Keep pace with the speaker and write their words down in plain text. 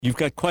You've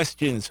got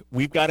questions.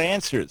 We've got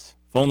answers.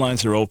 Phone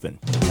lines are open.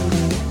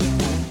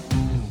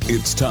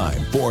 It's time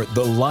for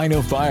The Line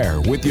of Fire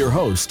with your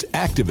host,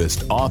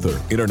 activist, author,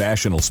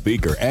 international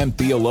speaker, and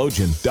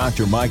theologian,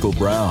 Dr. Michael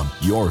Brown,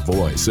 your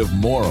voice of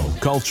moral,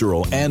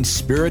 cultural, and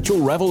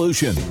spiritual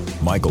revolution.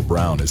 Michael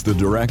Brown is the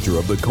director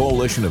of the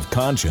Coalition of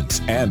Conscience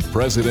and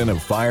president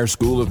of Fire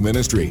School of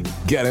Ministry.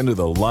 Get into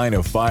The Line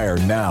of Fire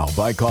now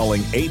by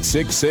calling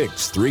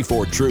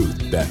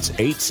 866-34-TRUTH. That's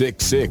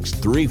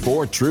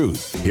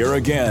 866-34-TRUTH. Here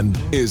again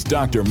is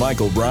Dr.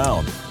 Michael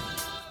Brown.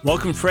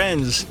 Welcome,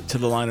 friends, to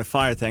The Line of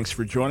Fire. Thanks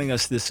for joining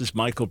us. This is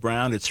Michael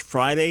Brown. It's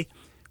Friday,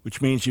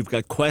 which means you've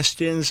got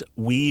questions.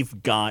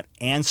 We've got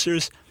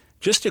answers.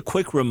 Just a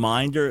quick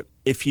reminder,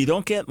 if you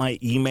don't get my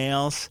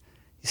emails,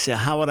 you say,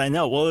 how would I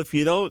know? Well, if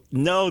you don't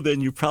know,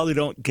 then you probably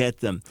don't get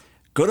them.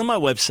 Go to my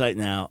website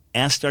now,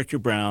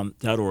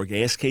 askdrbrown.org,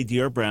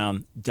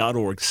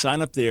 askdrbrown.org.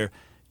 Sign up there.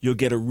 You'll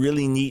get a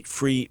really neat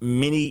free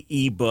mini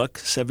ebook,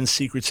 7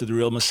 Secrets of the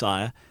Real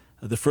Messiah.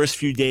 The first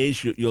few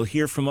days, you'll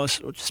hear from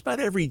us just about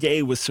every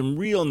day with some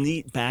real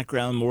neat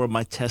background, more of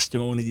my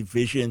testimony,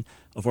 vision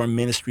of our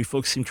ministry.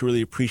 Folks seem to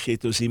really appreciate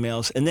those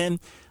emails. And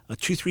then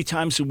 2-3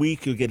 times a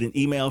week, you'll get an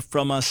email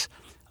from us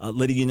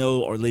letting you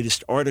know our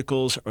latest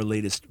articles, our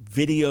latest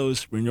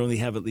videos. We normally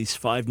have at least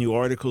 5 new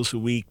articles a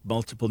week,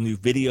 multiple new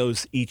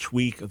videos each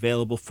week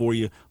available for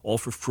you, all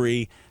for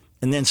free.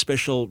 And then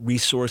special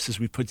resources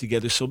we put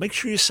together. So make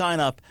sure you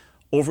sign up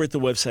over at the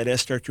website,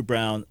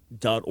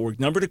 askdrbrown.org.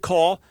 Number to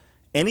call.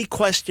 Any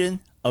question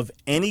of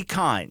any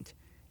kind,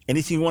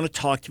 anything you want to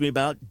talk to me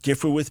about,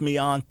 differ with me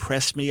on,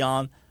 press me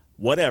on,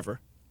 whatever,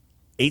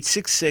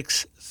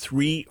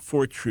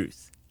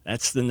 866-34-TRUTH.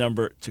 That's the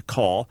number to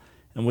call.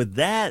 And with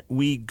that,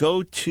 we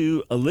go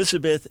to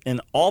Elizabeth in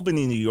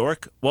Albany, New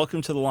York.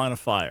 Welcome to The Line of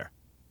Fire.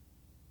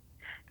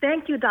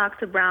 Thank you,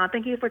 Dr. Brown.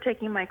 Thank you for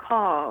taking my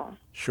call.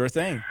 Sure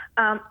thing.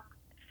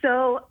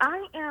 So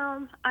I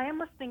am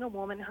a single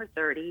woman in her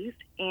 30s,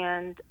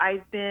 and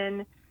I've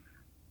been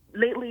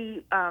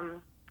lately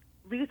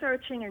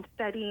researching and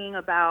studying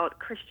about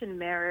Christian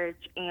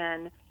marriage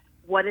and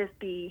what is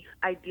the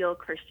ideal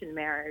Christian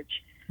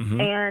marriage.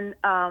 Mm-hmm. And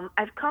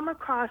I've come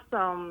across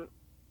some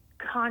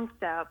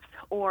concepts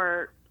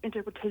or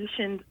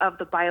interpretations of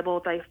the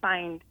Bible that I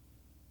find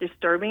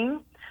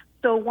disturbing.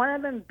 So one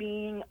of them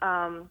being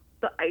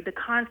the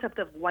concept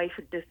of wife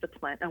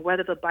discipline and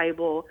whether the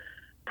Bible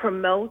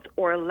promotes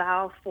or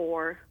allows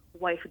for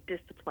wife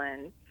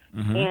discipline.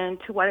 Mm-hmm. And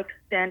to what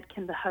extent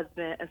can the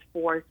husband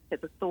enforce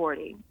his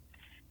authority?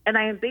 And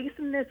I am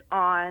basing this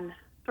on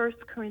 1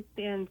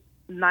 Corinthians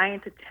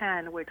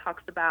 9-10, where it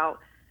talks about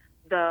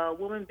the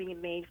woman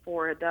being made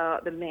for the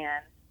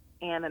man,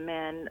 and the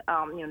man,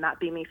 not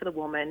being made for the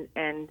woman,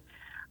 and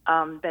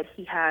that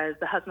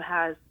the husband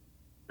has,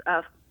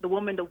 the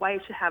woman, the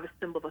wife, should have a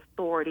symbol of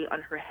authority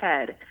on her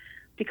head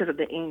because of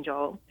the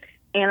angel.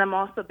 And I'm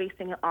also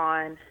basing it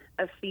on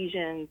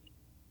Ephesians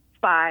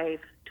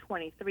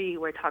 5:23,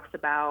 where it talks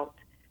about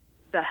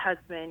the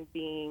husband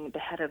being the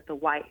head of the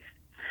wife.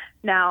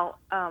 Now,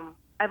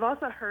 I've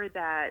also heard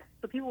that,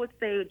 so people would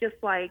say, just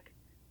like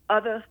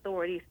other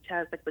authorities, such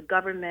as like the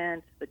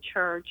government, the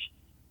church,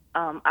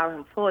 our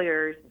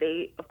employers,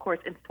 they, of course,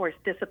 enforce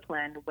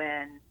discipline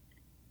when,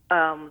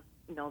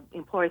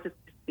 employees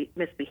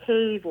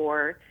misbehave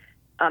or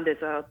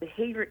there's a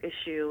behavior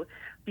issue.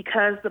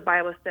 Because the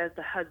Bible says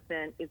the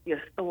husband is the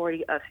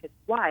authority of his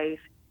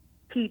wife,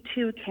 he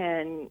too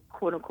can,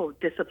 quote unquote,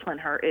 discipline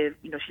her if,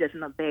 she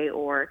doesn't obey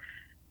or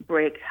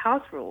break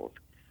house rules.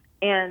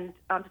 And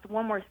just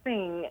one more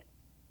thing,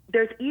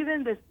 there's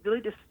even this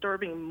really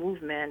disturbing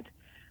movement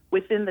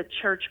within the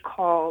church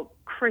called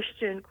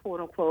Christian,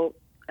 quote unquote,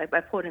 I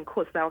put in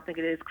quotes, but I don't think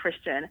it is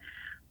Christian,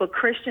 but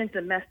Christian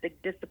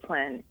domestic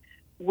discipline,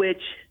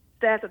 which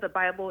says that the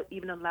Bible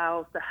even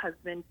allows the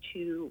husband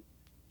to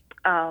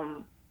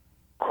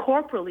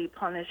corporally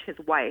punish his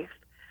wife,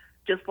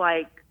 just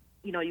like,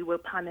 you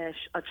would punish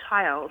a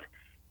child.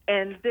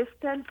 And this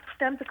stems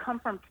to come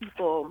from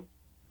people,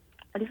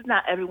 and this is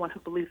not everyone who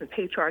believes in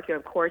patriarchy,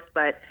 of course,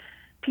 but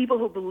people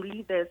who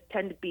believe this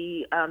tend to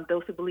be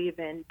those who believe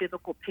in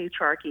biblical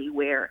patriarchy,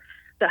 where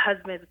the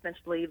husband is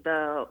essentially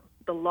the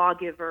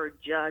lawgiver,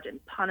 judge, and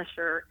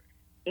punisher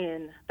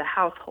in the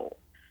household.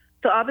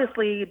 So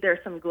obviously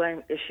there's some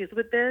glaring issues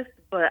with this,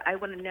 but I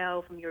want to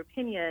know from your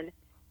opinion,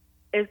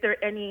 are there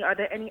any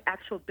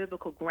actual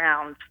biblical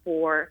grounds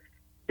for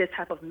this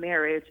type of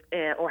marriage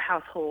or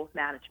household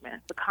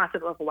management, the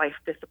concept of wife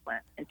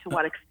discipline, and to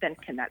what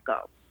extent can that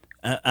go?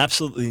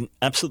 Absolutely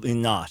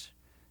not.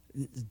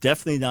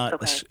 Definitely not.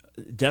 Okay.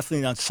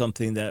 Definitely not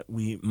something that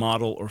we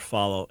model or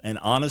follow. And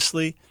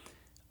honestly,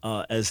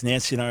 as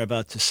Nancy and I are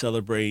about to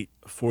celebrate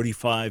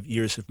 45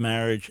 years of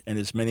marriage, and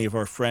as many of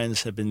our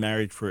friends have been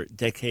married for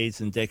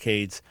decades and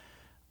decades,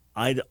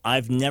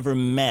 I've never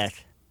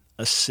met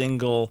a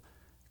single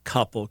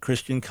couple,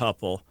 Christian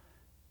couple,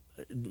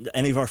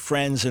 any of our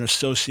friends and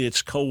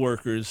associates,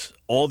 coworkers,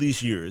 all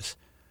these years,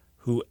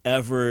 who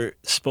ever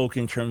spoke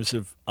in terms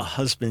of a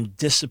husband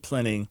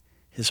disciplining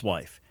his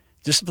wife.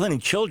 Disciplining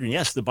children,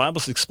 yes, the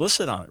Bible's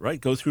explicit on it,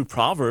 right? Go through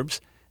Proverbs,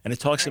 and it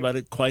talks about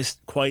it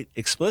quite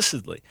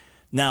explicitly.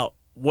 Now,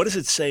 what does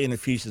it say in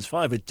Ephesians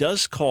 5? It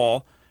does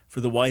call for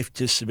the wife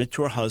to submit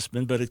to her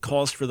husband, but it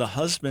calls for the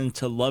husband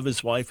to love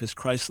his wife as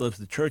Christ loves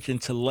the church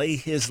and to lay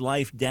his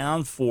life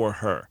down for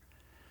her.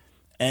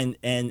 And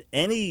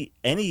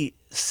any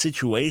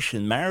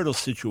situation, marital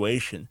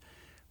situation,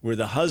 where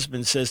the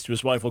husband says to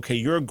his wife, okay,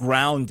 you're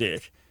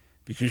grounded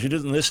because you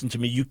didn't listen to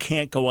me, you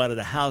can't go out of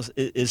the house,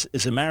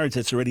 is a marriage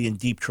that's already in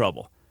deep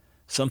trouble.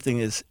 Something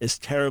is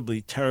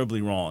terribly,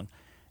 terribly wrong.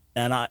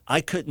 And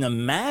I couldn't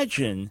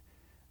imagine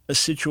a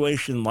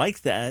situation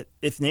like that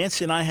if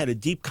Nancy and I had a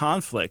deep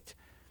conflict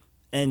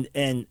and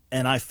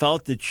I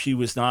felt that she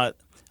was not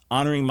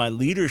honoring my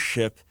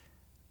leadership.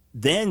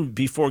 Then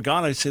before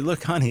God, I'd say,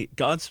 look, honey,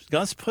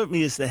 God's put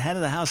me as the head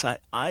of the house.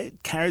 I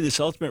carry this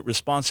ultimate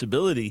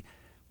responsibility.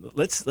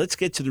 Let's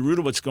get to the root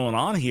of what's going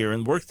on here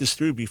and work this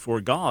through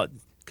before God.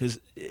 Because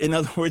in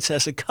other words,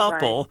 as a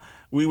couple,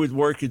 we would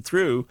work it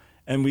through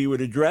and we would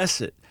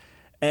address it.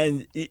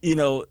 And, you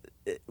know,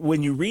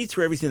 when you read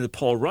through everything that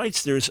Paul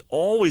writes, there's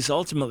always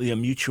ultimately a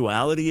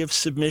mutuality of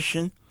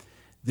submission.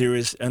 There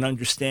is an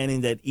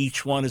understanding that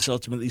each one is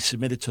ultimately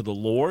submitted to the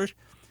Lord.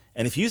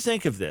 And if you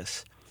think of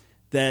this,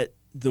 that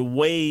the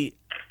way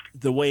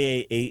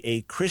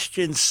a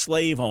Christian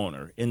slave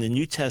owner in the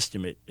New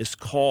Testament is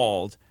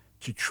called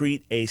to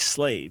treat a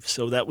slave.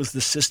 So that was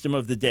the system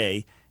of the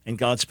day, and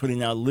God's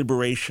putting out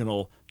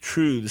liberational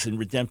truths and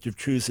redemptive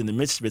truths in the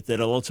midst of it that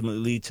will ultimately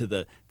lead to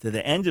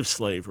the end of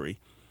slavery.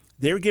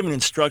 They're given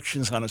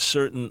instructions on a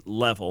certain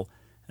level,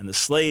 and the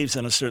slaves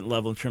on a certain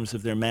level in terms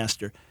of their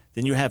master.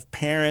 Then you have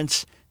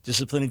parents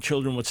disciplining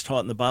children, what's taught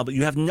in the Bible.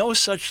 You have no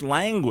such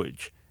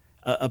language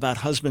about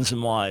husbands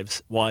and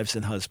wives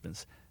and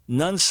husbands.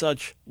 None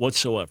such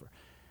whatsoever.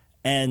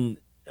 And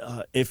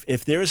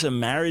if there's a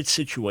marriage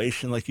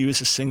situation, like you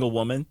as a single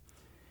woman,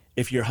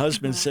 if your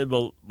husband said,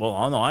 well,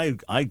 no, I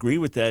agree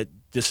with that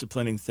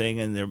disciplining thing,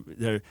 and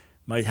there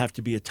might have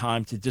to be a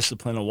time to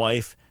discipline a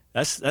wife,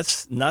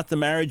 that's not the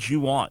marriage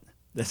you want.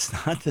 That's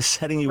not the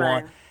setting you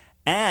want.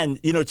 And,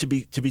 you know, to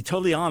be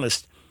totally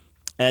honest,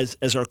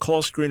 as our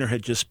call screener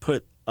had just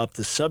put up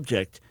the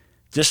subject,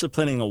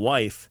 disciplining a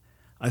wife,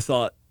 I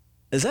thought,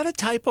 is that a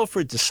typo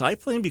for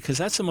discipling? Because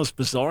that's the most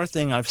bizarre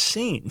thing I've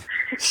seen.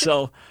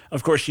 So,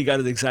 of course, she got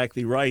it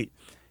exactly right.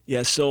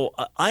 Yeah, so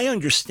I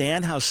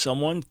understand how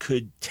someone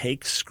could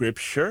take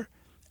Scripture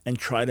and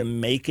try to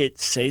make it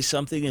say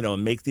something, you know,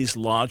 and make these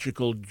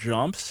logical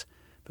jumps.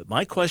 But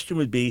my question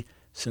would be,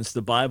 since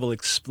the Bible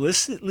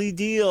explicitly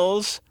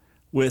deals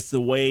with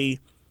the way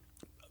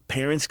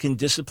parents can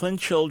discipline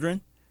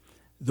children,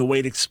 the way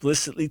it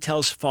explicitly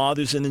tells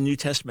fathers in the New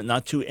Testament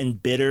not to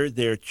embitter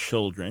their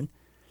children,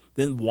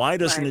 then why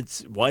doesn't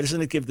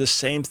it give the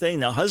same thing?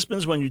 Now,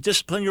 husbands, when you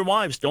discipline your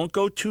wives, don't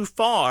go too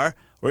far,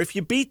 or if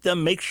you beat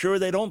them, make sure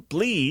they don't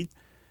bleed.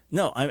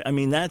 No, I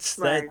mean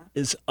that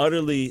is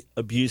utterly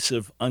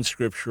abusive,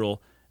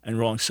 unscriptural, and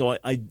wrong. So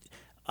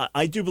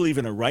I do believe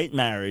in a right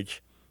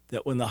marriage,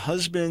 that when the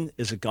husband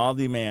is a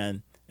godly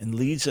man and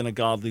leads in a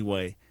godly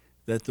way,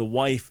 that the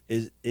wife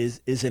is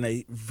in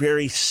a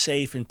very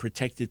safe and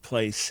protected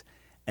place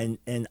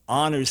and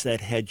honors that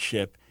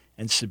headship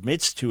and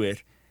submits to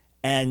it.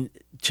 And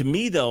to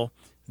me, though,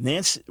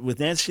 with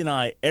Nancy and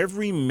I,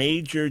 every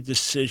major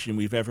decision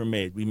we've ever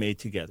made, we made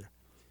together.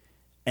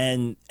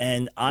 And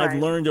I've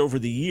learned over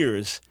the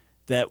years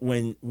that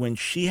when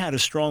she had a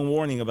strong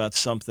warning about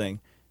something,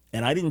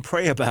 and I didn't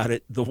pray about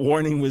it, the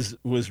warning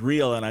was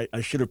real, and I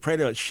should have prayed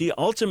about it. She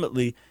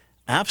ultimately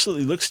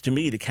absolutely looks to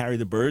me to carry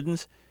the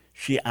burdens.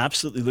 She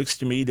absolutely looks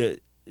to me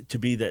to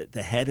be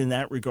the head in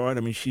that regard. I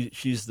mean,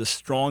 she's the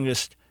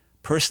strongest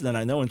person that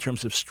I know in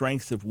terms of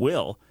strength of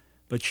will,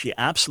 but she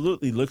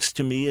absolutely looks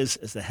to me as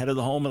the head of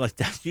the home, and like,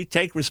 that, you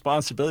take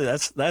responsibility.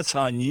 That's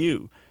on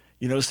you,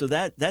 you know. So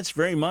that's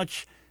very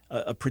much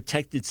a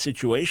protected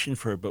situation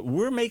for her. But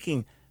we're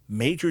making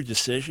major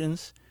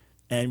decisions,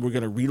 and we're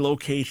going to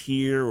relocate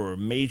here, or a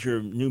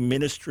major new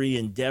ministry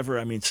endeavor.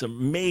 I mean,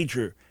 some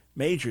major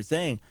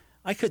thing.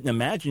 I couldn't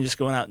imagine just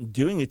going out and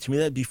doing it. To me,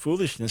 that'd be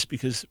foolishness,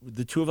 because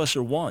the two of us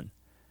are one.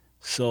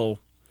 So,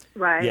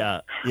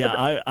 yeah,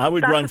 I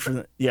would run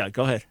from. Yeah,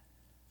 go ahead.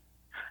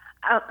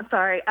 I'm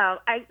sorry.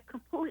 I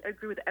completely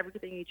agree with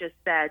everything you just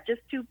said.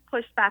 Just to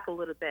push back a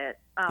little bit.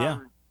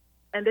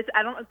 And this,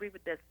 I don't agree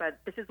with this, but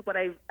this is what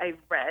I've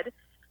read.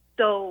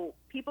 So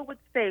people would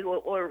say,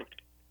 or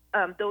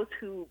those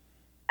who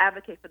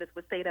advocate for this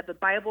would say that the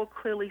Bible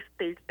clearly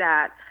states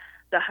that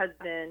the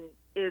husband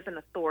is an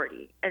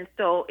authority. And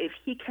so if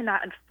he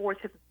cannot enforce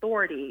his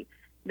authority,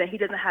 then he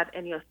doesn't have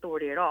any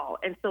authority at all.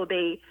 And so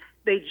they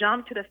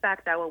jump to the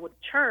fact that, well, with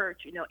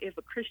church, you know, if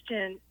a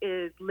Christian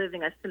is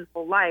living a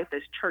sinful life,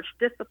 there's church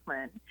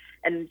discipline,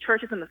 and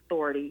church is an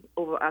authority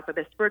over us, or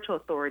the spiritual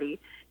authority.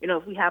 You know,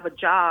 if we have a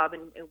job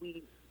and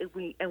we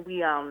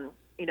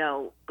you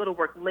know, go to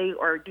work late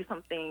or do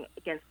something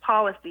against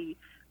policy,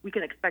 we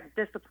can expect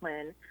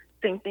discipline.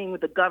 Same thing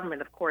with the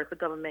government. Of course, the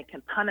government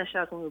can punish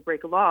us when we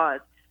break laws.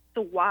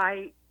 So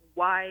why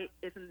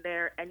isn't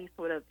there any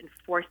sort of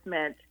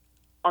enforcement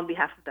on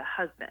behalf of the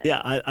husband.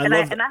 Yeah,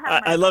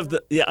 I love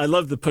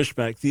the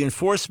pushback. The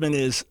enforcement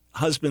is,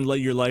 husband, lay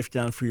your life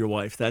down for your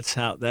wife. That's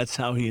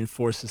how he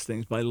enforces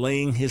things, by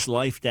laying his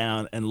life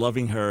down and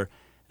loving her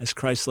as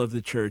Christ loved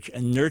the church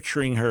and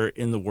nurturing her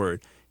in the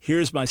Word.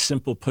 Here's my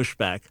simple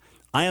pushback.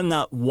 I am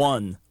not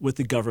one with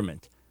the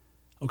government,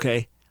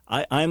 okay?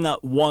 I am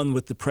not one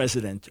with the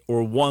president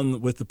or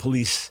one with the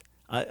police,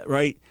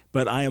 right?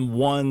 But I am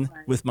one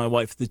with my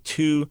wife. The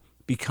two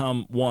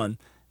become one.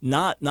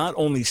 Not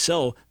only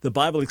so, the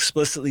Bible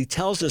explicitly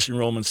tells us in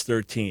Romans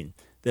 13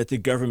 that the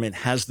government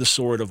has the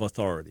sword of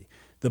authority.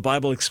 The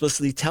Bible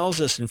explicitly tells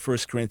us in 1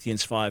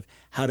 Corinthians 5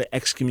 how to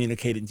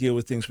excommunicate and deal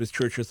with things with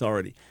church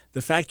authority.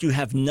 The fact you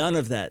have none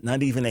of that,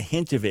 not even a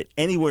hint of it,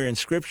 anywhere in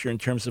Scripture in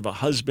terms of a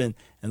husband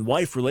and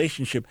wife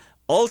relationship,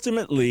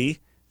 ultimately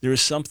there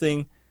is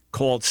something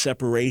called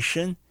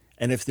separation.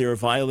 And if there are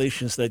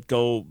violations that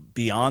go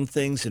beyond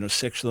things,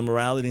 sexual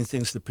immorality and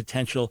things, the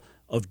potential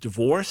of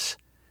divorce.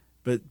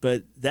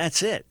 But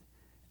that's it.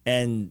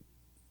 And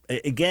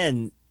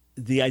again,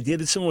 the idea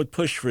that someone would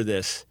push for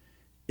this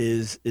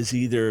is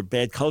either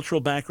bad cultural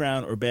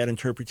background or bad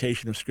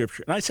interpretation of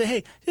Scripture. And I say,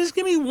 hey, just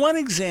give me one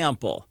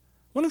example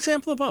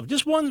above.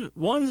 Just one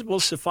will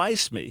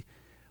suffice me,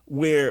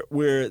 where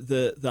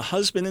the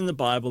husband in the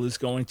Bible is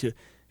going to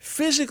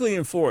physically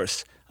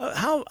enforce.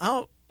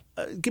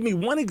 Give me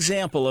one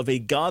example of a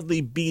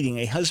godly beating,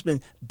 a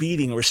husband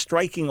beating or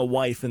striking a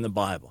wife in the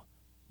Bible.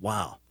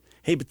 Wow.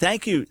 Hey, but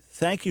thank you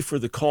for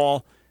the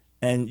call,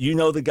 and you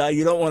know the guy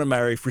you don't want to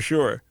marry for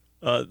sure.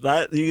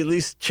 That you at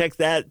least check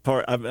that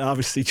part. I'm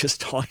obviously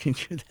just talking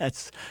to you.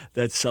 That's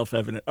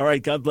self-evident. All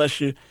right, God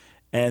bless you,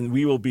 and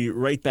we will be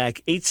right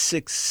back.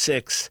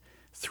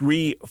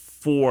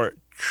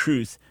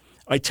 866-34-TRUTH.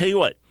 I tell you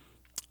what,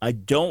 I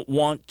don't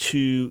want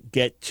to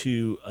get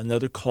to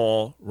another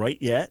call right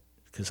yet,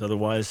 because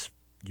otherwise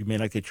you may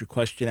not get your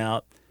question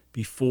out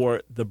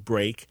before the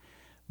break.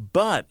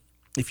 But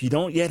if you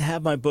don't yet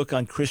have my book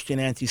on Christian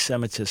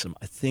anti-Semitism,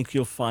 I think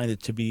you'll find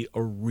it to be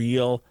a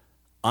real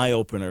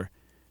eye-opener.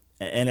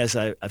 And as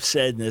I've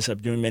said, and as I'm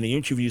doing many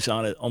interviews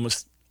on it,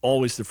 almost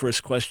always the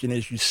first question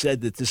is, you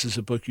said that this is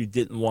a book you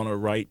didn't want to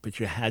write, but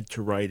you had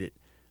to write it.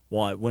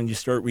 Why? When you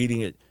start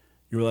reading it,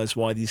 you realize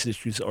why these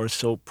issues are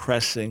so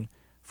pressing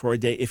for our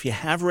day. If you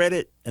have read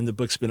it and the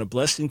book's been a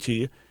blessing to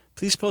you,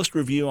 please post a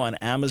review on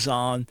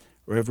Amazon,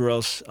 wherever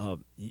else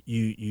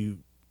you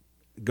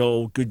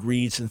go,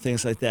 Goodreads and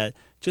things like that,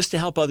 just to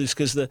help others,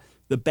 because the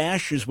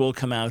bashers will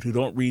come out who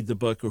don't read the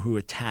book or who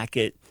attack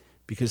it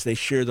because they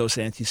share those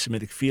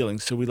anti-Semitic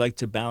feelings. So we like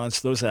to balance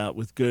those out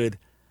with good,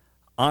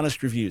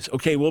 honest reviews.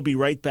 Okay, we'll be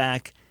right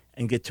back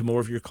and get to more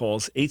of your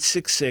calls.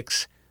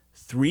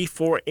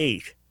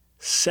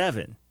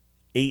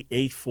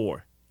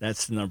 866-348-7884.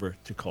 That's the number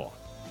to call.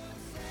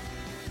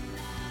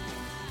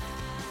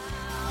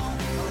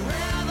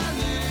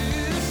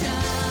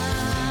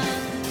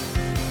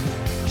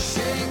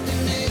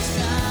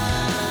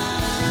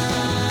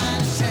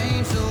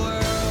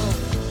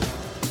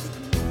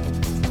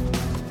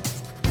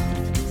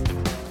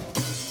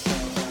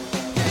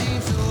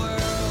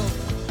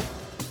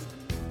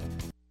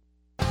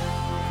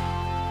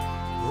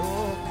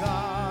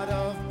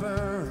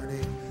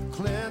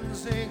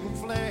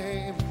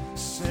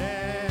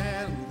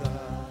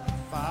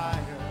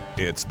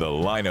 It's The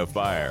Line of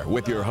Fire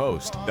with your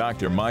host,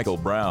 Dr. Michael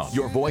Brown,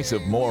 your voice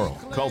of moral,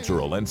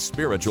 cultural, and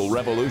spiritual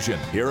revolution.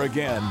 Here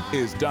again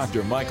is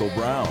Dr. Michael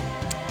Brown.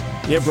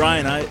 Yeah,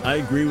 Brian, I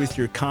agree with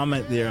your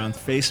comment there on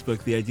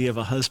Facebook. The idea of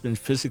a husband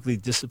physically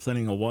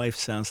disciplining a wife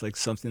sounds like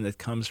something that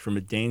comes from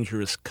a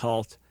dangerous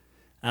cult.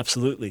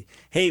 Absolutely.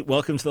 Hey,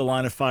 welcome to The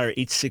Line of Fire,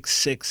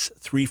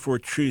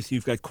 866-34-TRUTH.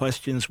 You've got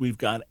questions, we've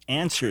got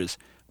answers.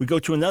 We go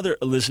to another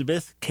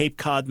Elizabeth, Cape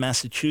Cod,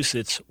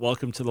 Massachusetts.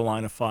 Welcome to The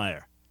Line of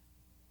Fire.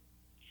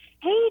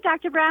 Hey,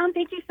 Dr. Brown,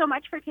 thank you so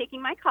much for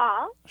taking my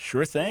call.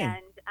 Sure thing.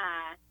 And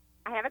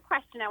I have a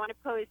question I want to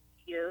pose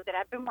to you that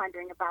I've been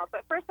wondering about.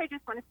 But first, I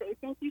just want to say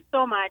thank you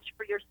so much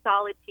for your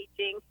solid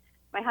teaching.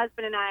 My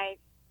husband and I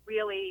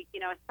really,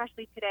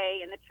 especially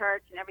today in the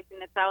church and everything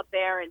that's out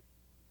there and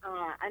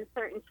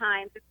uncertain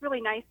times, it's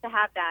really nice to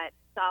have that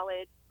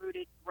solid,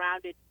 rooted,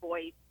 grounded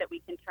voice that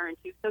we can turn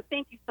to. So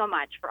thank you so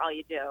much for all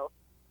you do.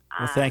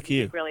 Well, thank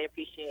you. Really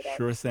appreciate it.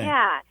 Sure thing.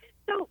 Yeah.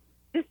 So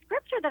the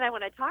scripture that I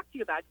want to talk to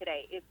you about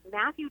today is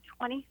Matthew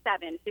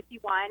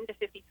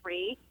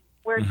 27:51-53,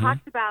 where it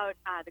talks about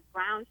the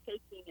ground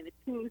shaking and the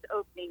tombs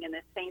opening and the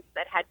saints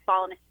that had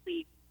fallen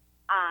asleep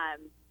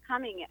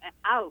coming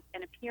out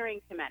and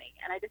appearing to many.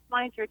 And I just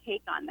wanted your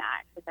take on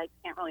that because I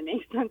can't really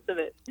make sense of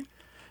it.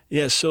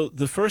 Yeah, so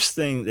the first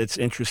thing that's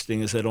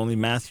interesting is that only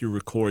Matthew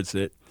records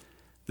it.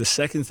 The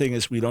second thing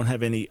is we don't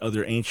have any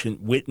other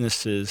ancient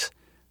witnesses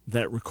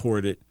that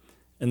record it.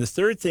 And the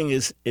third thing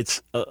is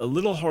it's a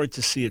little hard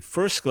to see at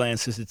first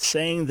glance, is it's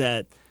saying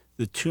that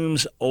the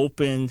tombs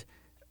opened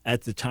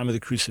at the time of the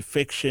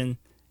crucifixion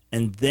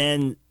and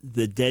then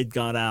the dead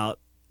got out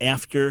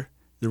after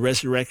the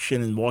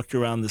resurrection and walked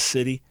around the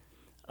city.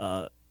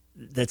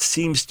 that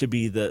seems to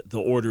be the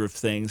order of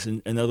things.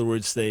 In other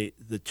words, the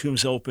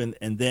tomb's open,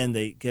 and then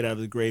they get out of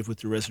the grave with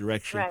the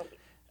resurrection. Right.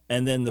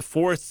 And then the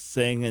fourth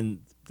thing, and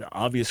the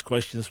obvious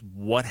question is,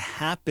 what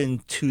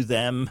happened to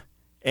them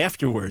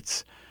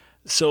afterwards?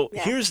 So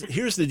here's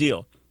the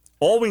deal.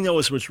 All we know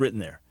is what's written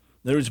there.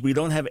 In other words, we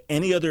don't have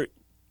any other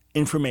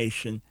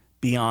information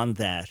beyond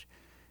that.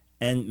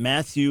 And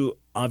Matthew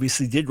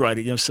obviously did write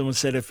it. Someone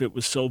said, if it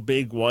was so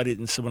big, why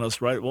didn't someone else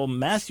write it? Well,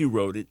 Matthew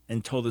wrote it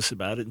and told us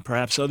about it, and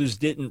perhaps others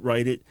didn't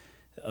write it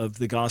of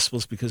the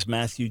Gospels because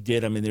Matthew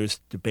did. I mean, there's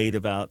debate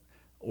about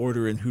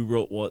order and who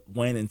wrote what,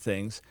 when, and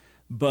things.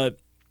 But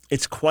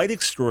it's quite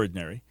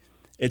extraordinary.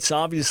 It's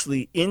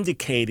obviously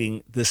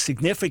indicating the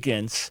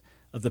significance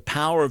of the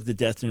power of the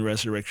death and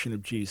resurrection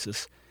of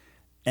Jesus,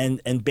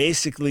 and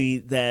basically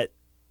that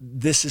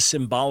this is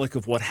symbolic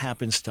of what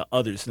happens to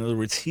others. In other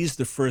words, he's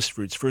the first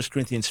fruits. 1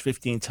 Corinthians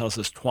 15 tells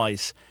us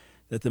twice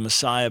that the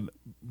Messiah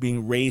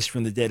being raised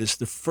from the dead is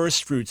the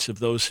first fruits of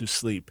those who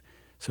sleep.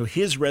 So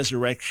his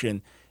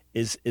resurrection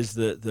is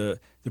the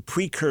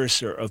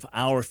precursor of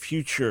our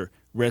future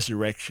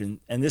resurrection.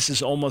 And this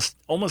is almost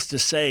to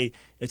say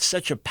it's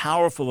such a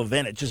powerful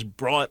event. It just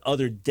brought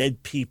other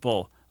dead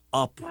people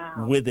up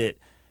with it.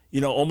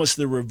 Almost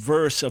the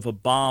reverse of a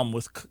bomb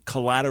with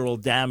collateral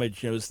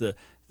damage. It was the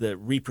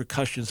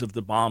repercussions of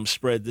the bomb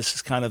spread. This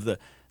is kind of the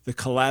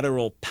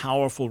collateral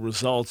powerful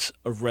results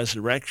of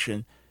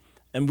resurrection.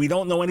 And we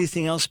don't know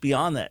anything else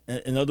beyond that.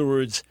 In other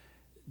words,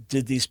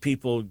 did these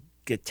people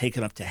get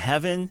taken up to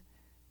heaven?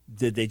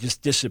 Did they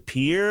just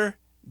disappear?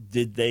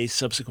 Did they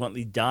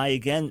subsequently die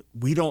again?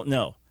 We don't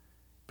know.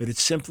 But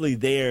it's simply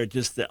there,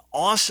 just the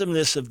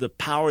awesomeness of the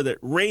power that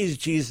raised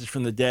Jesus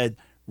from the dead,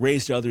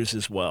 raised others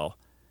as well.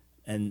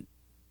 And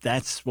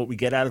that's what we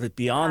get out of it.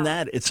 Beyond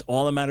that, it's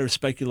all a matter of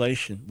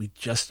speculation. We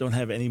just don't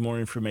have any more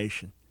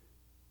information.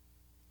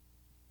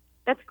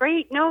 That's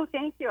great. No,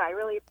 thank you. I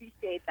really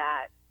appreciate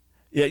that.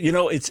 Yeah,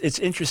 it's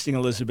interesting,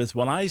 Elizabeth.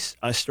 When I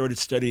started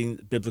studying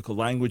biblical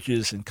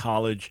languages in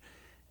college,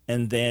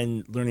 and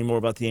then learning more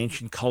about the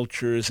ancient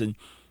cultures, and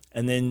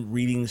then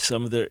reading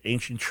some of the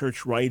ancient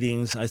church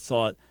writings, I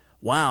thought,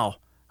 wow,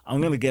 I'm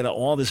going to get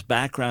all this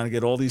background and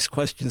get all these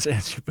questions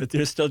answered, but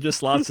there's still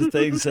just lots of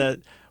things that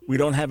we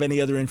don't have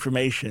any other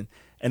information.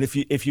 And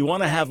if you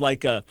want to have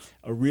like a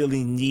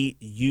really neat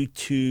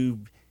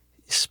YouTube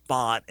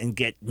spot and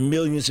get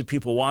millions of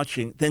people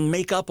watching, then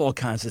make up all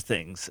kinds of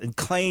things and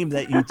claim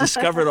that you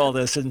discovered all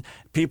this and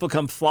people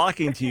come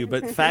flocking to you.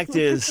 But the fact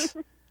is,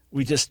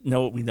 we just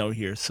know what we know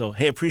here. So,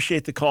 hey,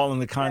 appreciate the call and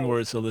the kind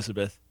words,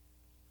 Elizabeth.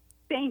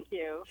 Thank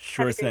you.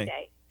 Sure Have a thing. good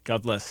day.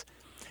 God bless.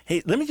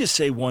 Hey, let me just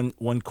say one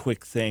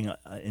quick thing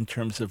in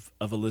terms of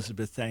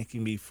Elizabeth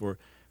thanking me for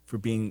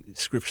being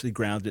scripturally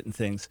grounded and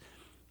things.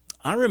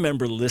 I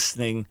remember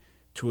listening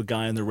to a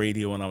guy on the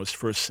radio when I was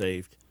first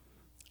saved,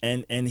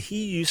 and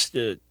he used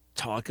to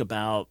talk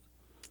about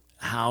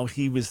how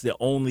he was the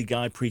only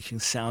guy preaching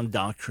sound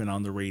doctrine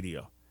on the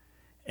radio.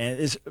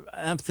 And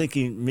I'm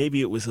thinking maybe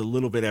it was a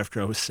little bit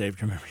after I was saved.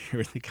 I remember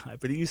hearing the guy,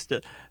 but he used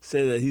to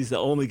say that he's the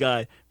only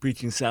guy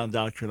preaching sound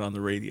doctrine on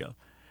the radio.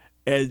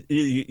 And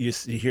you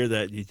hear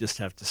that, you just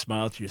have to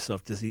smile to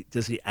yourself. Does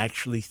he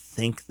actually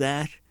think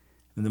that?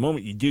 And the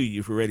moment you do,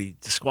 you've already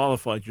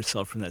disqualified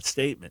yourself from that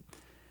statement.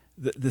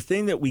 The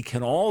thing that we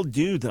can all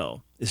do,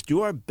 though, is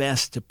do our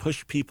best to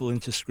push people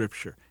into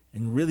Scripture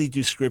and really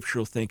do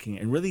scriptural thinking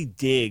and really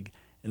dig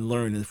and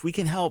learn. And if we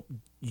can help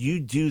you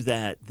do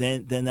that,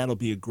 then that'll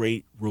be a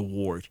great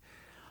reward.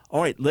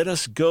 All right, let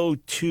us go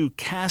to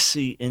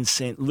Cassie in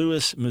St.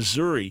 Louis,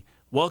 Missouri.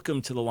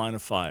 Welcome to the Line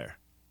of Fire.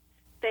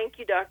 Thank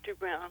you, Dr.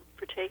 Brown,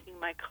 for taking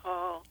my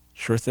call.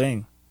 Sure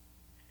thing.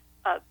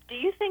 Do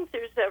you think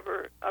there's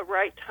ever a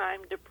right time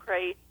to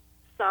pray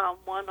Psalm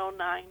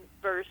 109,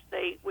 verse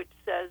 8, which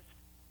says,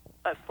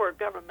 for a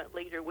government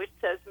leader, which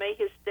says, may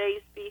his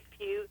days be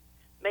few,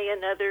 may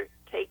another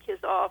take his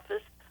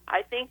office?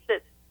 I think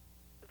that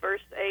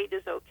verse 8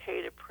 is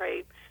okay to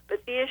pray,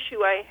 but the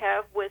issue I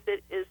have with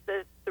it is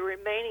that the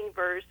remaining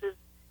verses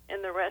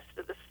in the rest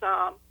of the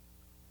psalm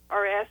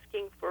are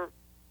asking for,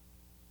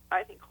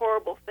 I think,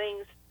 horrible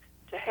things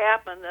to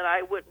happen that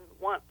I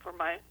wouldn't want for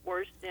my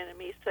worst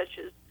enemies, such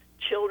as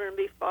children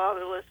be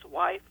fatherless,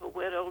 wife a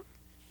widow,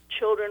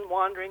 children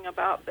wandering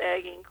about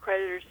begging,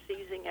 creditors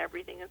seizing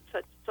everything, and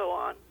so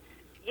on.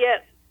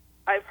 Yet,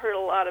 I've heard a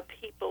lot of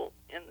people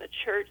in the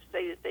church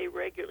say that they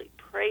regularly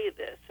pray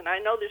this, and I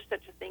know there's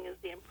such a thing as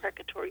the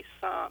imprecatory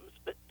psalms,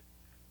 but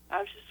I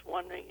was just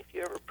wondering if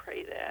you ever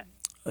pray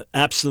that.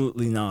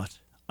 Absolutely not.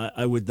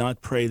 I would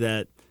not pray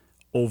that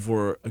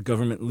over a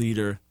government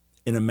leader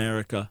in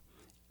America.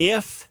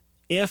 If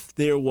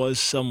there was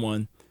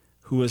someone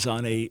who was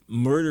on a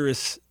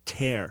murderous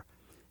tear,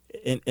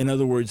 in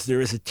other words,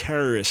 there is a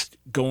terrorist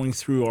going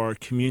through our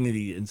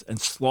community and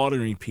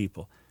slaughtering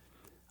people,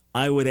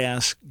 I would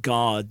ask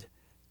God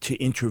to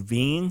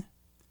intervene.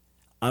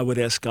 I would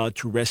ask God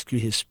to rescue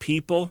his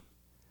people.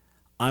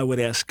 I would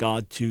ask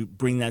God to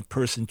bring that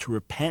person to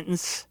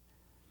repentance.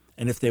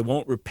 And if they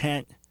won't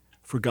repent,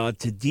 for God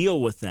to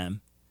deal with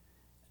them.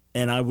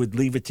 And I would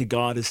leave it to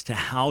God as to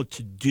how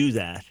to do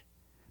that.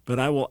 but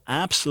I will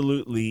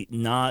absolutely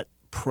not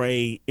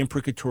pray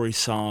imprecatory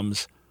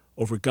psalms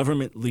over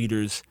government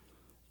leaders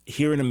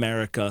here in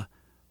America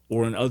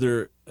or in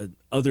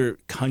other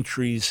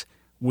countries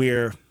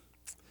where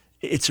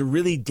it's a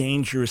really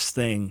dangerous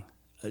thing.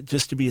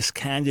 Just to be as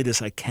candid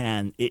as I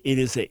can, it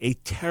is a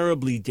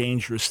terribly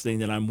dangerous thing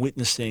that I'm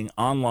witnessing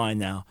online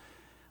now.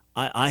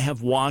 I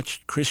have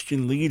watched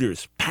Christian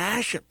leaders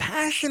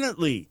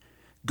passionately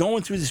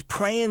going through this,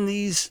 praying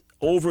these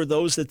over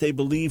those that they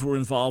believe were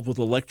involved with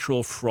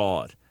electoral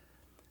fraud.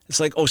 It's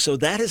like, oh, so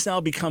that has now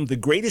become the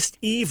greatest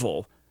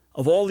evil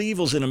of all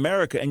evils in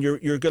America, and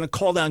you're going to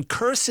call down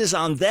curses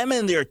on them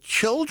and their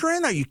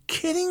children? Are you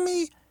kidding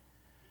me?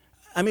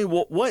 I mean,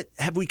 what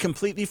have we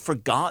completely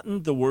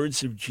forgotten the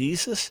words of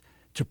Jesus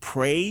to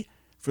pray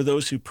for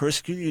those who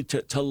persecute you,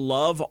 to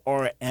love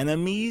our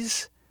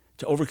enemies,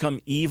 to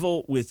overcome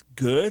evil with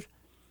good?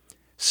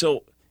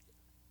 So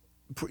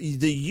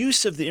the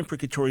use of the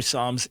imprecatory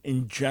psalms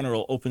in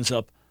general opens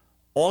up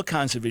all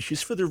kinds of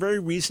issues for the very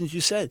reasons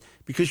you said,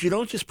 because you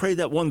don't just pray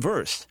that one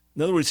verse.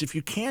 In other words, if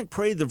you can't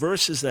pray the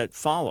verses that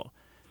follow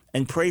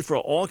and pray for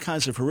all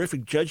kinds of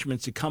horrific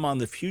judgments to come on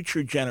the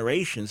future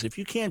generations, if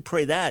you can't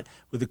pray that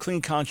with a clean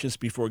conscience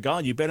before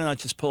God, you better not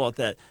just pull out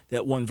that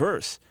one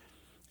verse.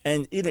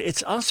 And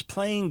it's us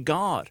playing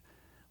God.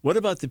 What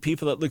about the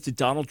people that looked at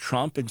Donald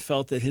Trump and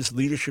felt that his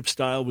leadership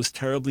style was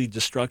terribly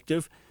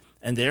destructive,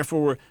 and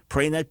therefore were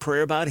praying that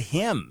prayer about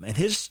him and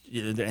his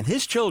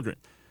children?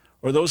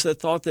 Or those that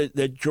thought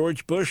that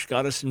George Bush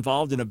got us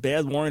involved in a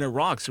bad war in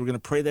Iraq, so we're going to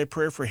pray that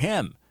prayer for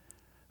him.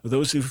 Or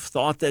those who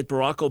thought that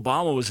Barack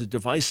Obama was a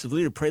divisive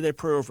leader, pray that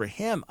prayer over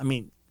him. I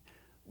mean,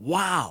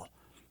 wow.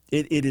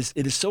 It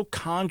is so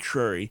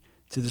contrary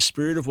to the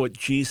spirit of what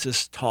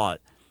Jesus taught.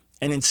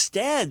 And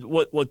instead,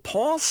 what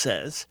Paul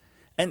says,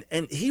 and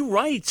he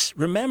writes,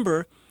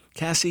 remember,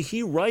 Cassie,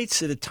 he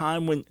writes at a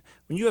time when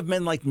you have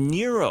men like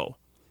Nero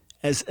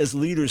as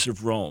leaders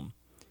of Rome.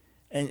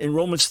 And in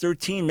Romans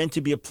 13, meant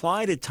to be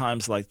applied at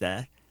times like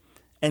that.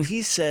 And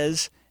he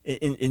says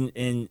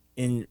in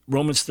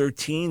Romans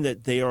 13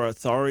 that they are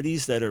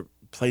authorities that are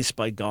placed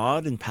by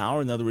God in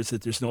power. In other words,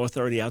 that there's no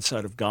authority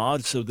outside of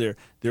God. So their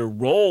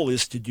role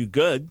is to do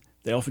good.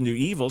 They often do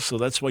evil. So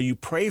that's why you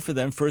pray for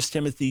them. 1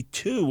 Timothy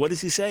 2, what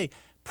does he say?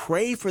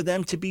 Pray for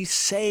them to be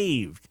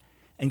saved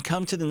and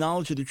come to the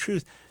knowledge of the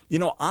truth. You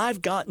know,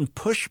 I've gotten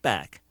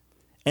pushback,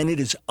 and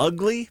it is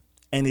ugly,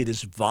 and it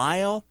is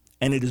vile,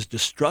 and it is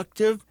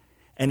destructive.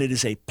 And it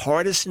is a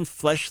partisan,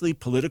 fleshly,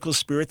 political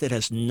spirit that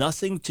has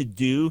nothing to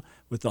do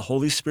with the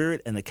Holy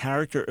Spirit and the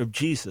character of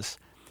Jesus.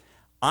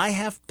 I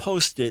have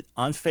posted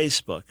on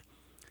Facebook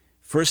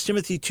 1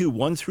 Timothy 2,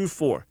 1 through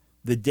 4,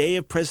 the day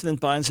of President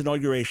Biden's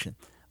inauguration.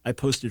 I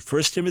posted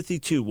 1 Timothy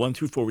 2, 1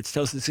 through 4, which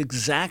tells us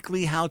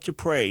exactly how to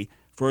pray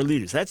for our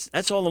leaders.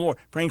 That's all the more.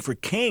 Praying for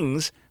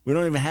kings, we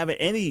don't even have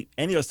any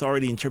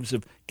authority in terms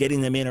of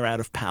getting them in or out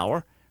of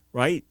power,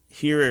 right?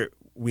 Here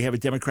we have a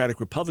democratic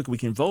republic. We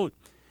can vote.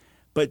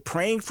 But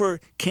praying for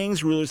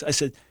kings, rulers, I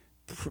said,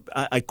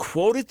 I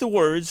quoted the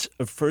words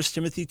of 1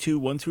 Timothy 2,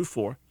 1 through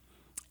 4.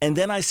 And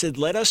then I said,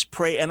 let us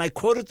pray. And I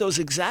quoted those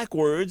exact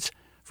words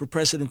for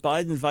President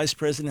Biden and Vice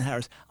President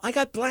Harris. I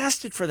got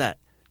blasted for that.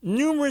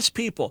 Numerous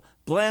people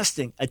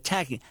blasting,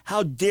 attacking.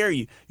 How dare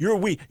you? You're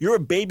weak. You're a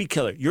baby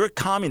killer. You're a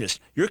communist.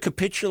 You're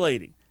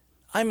capitulating.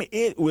 I mean,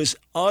 it was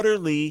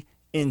utterly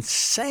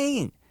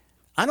insane.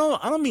 I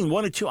don't mean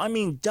one or two. I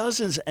mean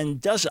dozens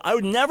and dozens. I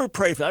would never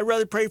pray for that. I'd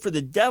rather pray for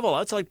the devil.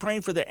 That's like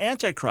praying for the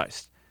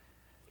Antichrist.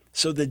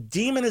 So the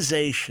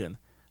demonization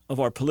of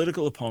our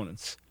political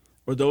opponents,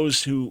 or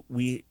those who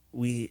we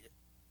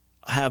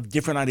have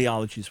different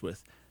ideologies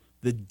with,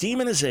 the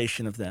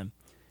demonization of them,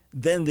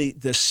 then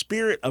the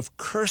spirit of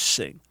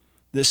cursing,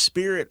 the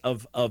spirit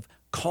of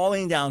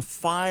calling down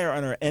fire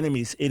on our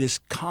enemies, it is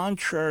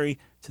contrary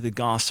to the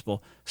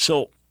gospel.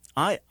 So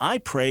I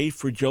pray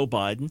for Joe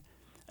Biden,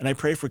 and I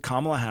pray for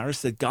Kamala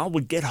Harris that God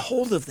would get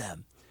hold of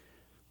them,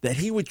 that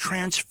he would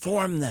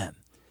transform them,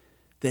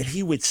 that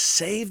he would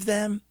save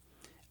them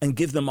and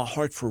give them a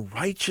heart for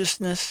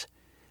righteousness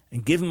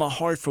and give them a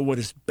heart for what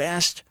is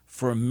best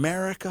for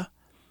America.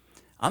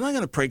 I'm not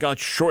going to pray God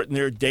shorten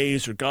their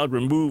days or God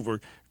remove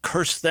or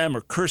curse them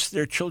or curse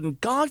their children.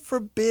 God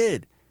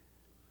forbid.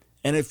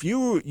 And if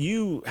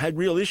you had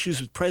real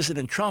issues with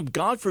President Trump,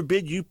 God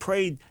forbid you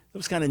prayed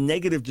those kind of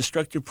negative,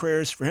 destructive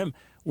prayers for him.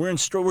 We're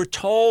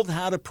told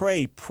how to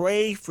pray.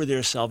 Pray for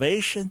their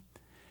salvation.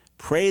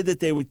 Pray that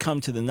they would come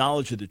to the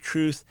knowledge of the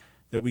truth,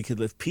 that we could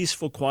live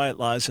peaceful, quiet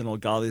lives in all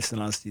godliness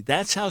and honesty.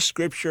 That's how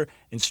Scripture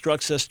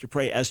instructs us to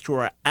pray. As to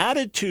our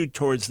attitude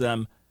towards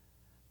them,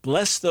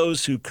 bless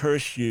those who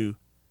curse you.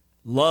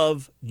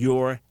 Love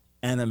your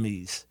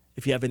enemies.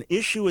 If you have an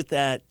issue with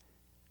that,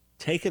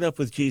 take it up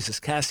with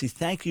Jesus. Cassie,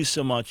 thank you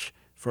so much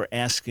for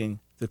asking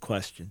the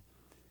question.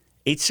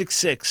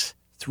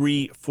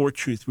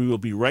 866-34-TRUTH. We will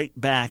be right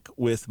back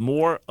with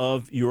more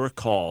of your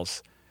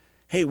calls.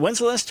 Hey, when's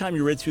the last time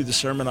you read through the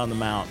Sermon on the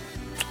Mount?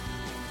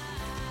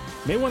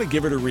 You may want to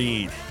give it a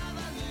read.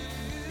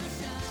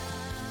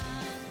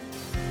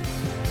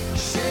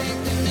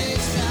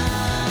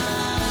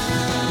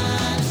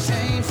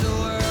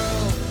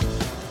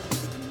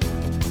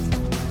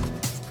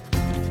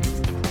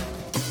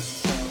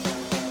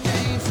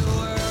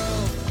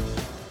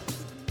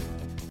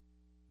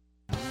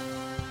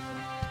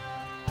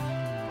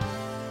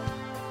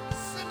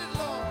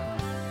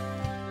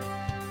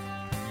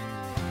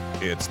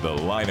 It's The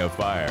Line of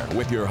Fire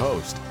with your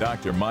host,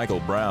 Dr.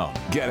 Michael Brown.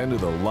 Get into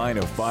the Line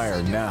of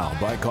Fire now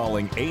by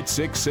calling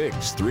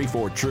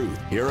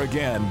 866-34-TRUTH. Here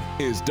again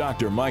is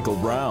Dr. Michael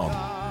Brown.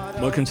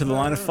 Welcome to the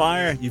Line of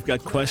Fire. You've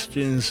got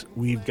questions,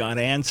 we've got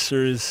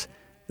answers.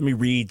 Let me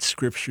read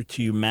scripture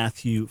to you,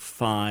 Matthew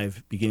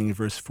 5, beginning in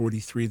verse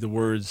 43, the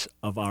words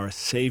of our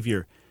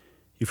Savior.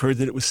 You've heard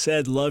that it was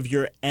said, love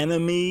your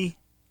enemy.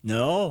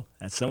 No,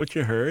 that's not what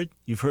you heard.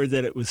 You've heard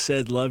that it was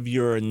said, love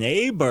your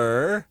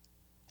neighbor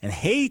and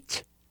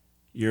hate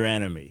your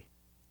enemy.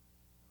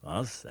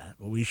 Well, is that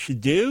what we should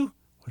do?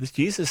 What does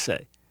Jesus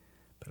say?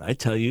 But I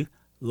tell you,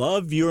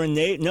 love your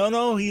neighbor.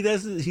 No, he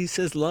doesn't. He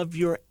says, love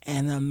your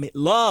enemy.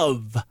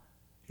 Love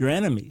your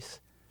enemies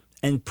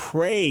and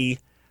pray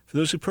for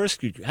those who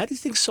persecute you. How do you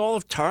think Saul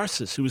of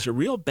Tarsus, who was a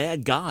real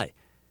bad guy,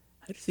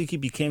 how do you think he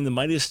became the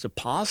mightiest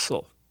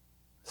apostle?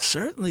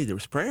 Certainly there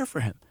was prayer for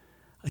him.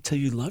 I tell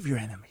you, love your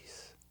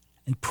enemies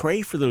and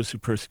pray for those who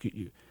persecute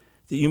you,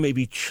 that you may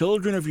be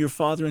children of your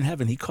Father in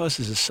heaven. He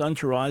causes his sun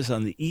to rise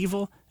on the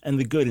evil and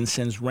the good and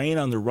sends rain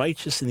on the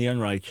righteous and the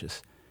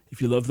unrighteous. If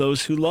you love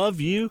those who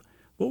love you,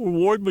 what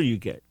reward will you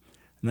get?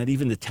 Not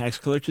even the tax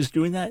collectors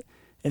doing that?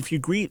 And if you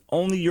greet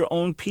only your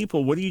own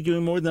people, what are you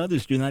doing more than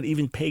others? Do not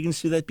even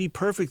pagans do that? Be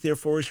perfect,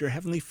 therefore, as your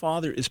heavenly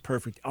Father is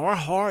perfect. Our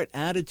heart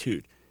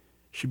attitude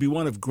should be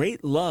one of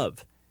great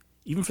love,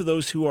 even for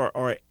those who are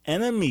our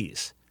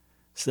enemies,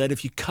 so that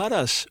if you cut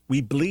us,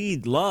 we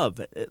bleed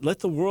love. Let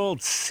the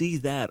world see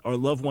that, our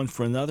love one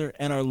for another,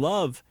 and our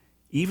love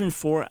even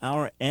for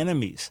our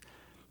enemies.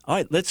 All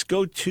right, let's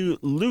go to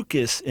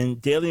Lucas in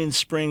Darien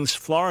Springs,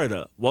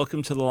 Florida.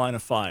 Welcome to the Line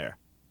of Fire.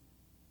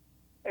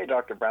 Hey,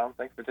 Dr. Brown.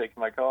 Thanks for taking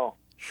my call.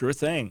 Sure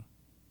thing.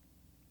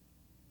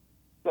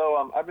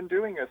 So I've been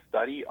doing a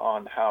study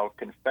on how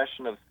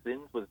confession of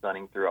sins was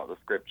done throughout the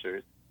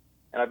scriptures,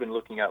 and I've been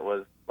looking at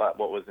what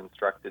was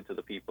instructed to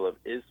the people of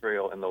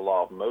Israel in the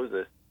law of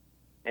Moses.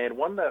 And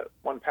one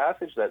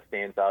passage that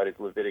stands out is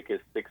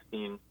Leviticus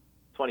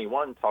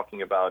 16:21,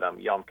 talking about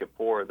Yom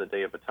Kippur, the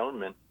Day of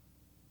Atonement,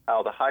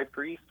 how the high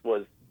priest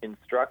was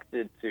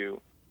instructed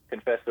to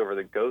confess over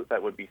the goat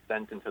that would be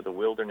sent into the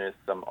wilderness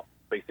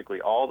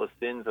basically all the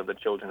sins of the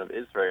children of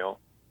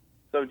Israel.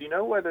 So do you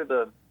know whether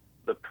the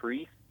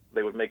priests,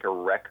 they would make a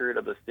record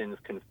of the sins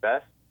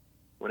confessed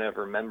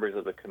whenever members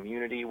of the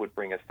community would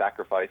bring a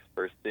sacrifice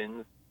for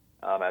sins,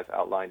 as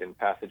outlined in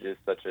passages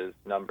such as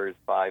Numbers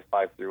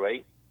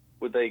 5:5-8?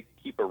 Would they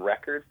keep a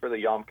record for the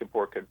Yom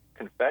Kippur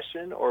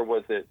confession, or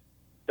was it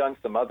done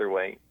some other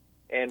way?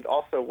 And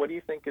also, what do you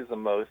think is the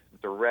most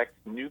direct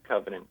New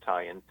Covenant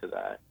tie-in to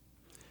that?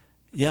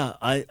 Yeah,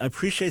 I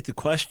appreciate the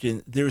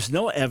question. There's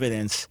no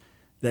evidence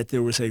that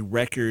there was a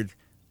record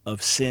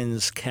of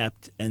sins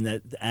kept and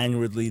that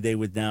annually they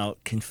would now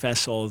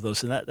confess all of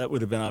those. And that would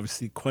have been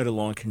obviously quite a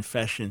long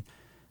confession.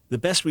 The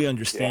best we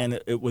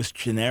understand, it was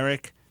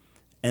generic.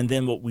 And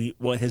then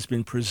what has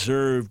been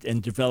preserved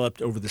and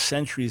developed over the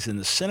centuries in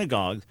the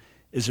synagogue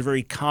is a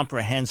very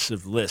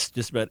comprehensive list,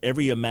 just about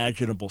every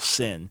imaginable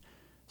sin.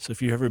 So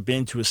if you've ever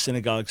been to a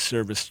synagogue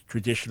service,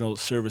 traditional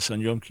service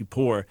on Yom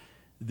Kippur,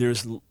 there are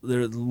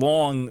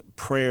long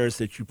prayers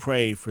that you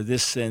pray for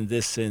this sin,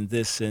 this sin,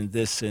 this sin,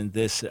 this sin,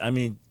 this. I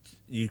mean,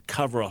 you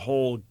cover a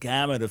whole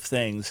gamut of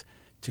things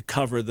to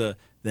cover the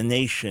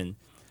nation.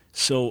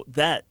 So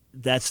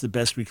that's the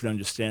best we can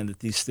understand, that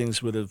these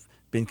things would have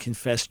been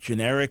confessed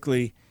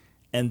generically,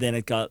 and then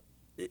it got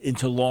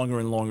into longer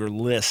and longer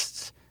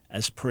lists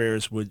as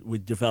prayers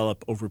would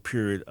develop over a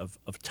period of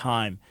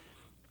time.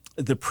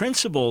 The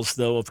principles,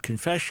 though, of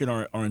confession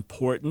are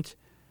important.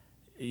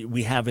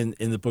 We have in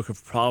the book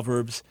of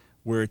Proverbs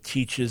where it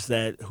teaches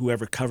that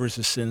whoever covers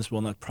his sins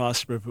will not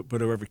prosper, but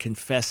whoever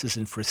confesses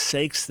and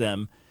forsakes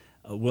them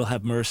will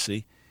have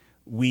mercy.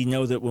 We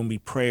know that when we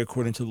pray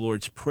according to the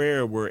Lord's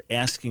Prayer, we're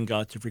asking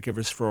God to forgive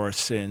us for our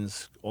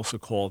sins, also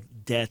called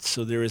debts.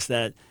 So there is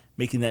that,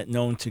 making that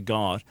known to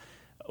God.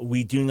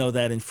 We do know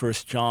that in 1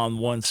 John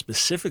 1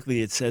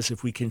 specifically, it says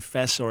if we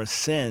confess our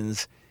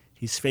sins,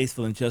 he's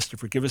faithful and just to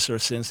forgive us our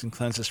sins and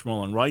cleanse us from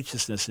all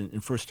unrighteousness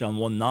in 1 John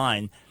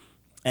 1:9.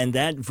 And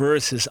that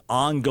verse is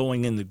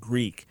ongoing in the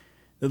Greek.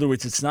 In other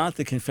words, it's not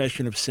the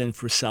confession of sin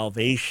for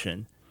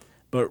salvation,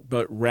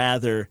 but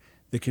rather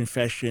the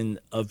confession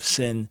of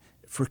sin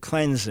for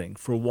cleansing,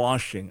 for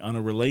washing on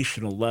a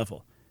relational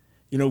level.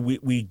 You know,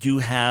 we do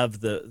have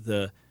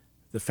the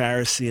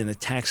Pharisee and the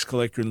tax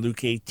collector in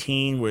Luke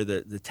 18, where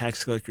the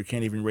tax collector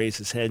can't even raise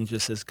his head and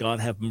just says, God,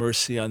 have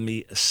mercy on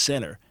me, a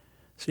sinner.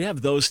 So you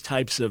have those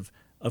types of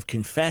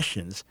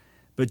confessions.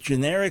 But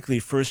generically,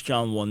 1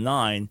 John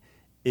 1:9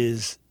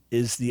 is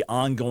the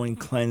ongoing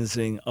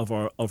cleansing of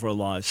our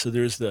lives. So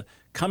there's the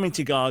coming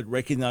to God,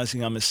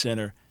 recognizing I'm a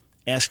sinner,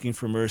 asking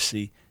for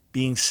mercy,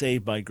 being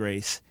saved by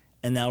grace,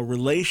 and now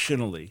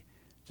relationally,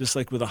 just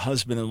like with a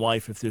husband and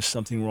wife, if there's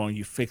something wrong,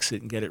 you fix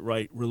it and get it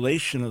right.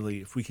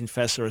 Relationally, if we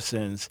confess our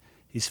sins,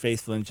 he's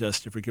faithful and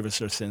just to forgive us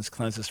our sins,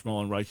 cleanse us from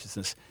all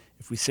unrighteousness.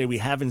 If we say we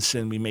haven't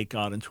sinned, we make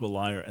God into a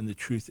liar, and the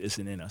truth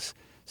isn't in us.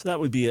 So that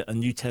would be a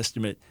New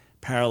Testament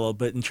parallel.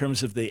 But in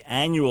terms of the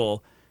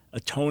annual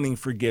atoning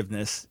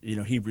forgiveness.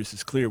 Hebrews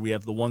is clear. We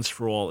have the once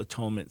for all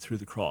atonement through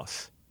the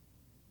cross.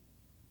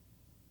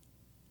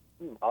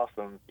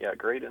 Awesome. Yeah,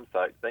 great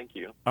insight. Thank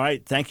you. All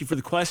right. Thank you for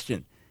the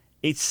question.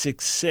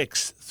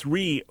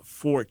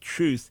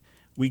 866-34-TRUTH.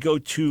 We go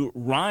to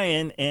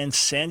Ryan in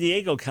San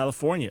Diego,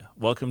 California.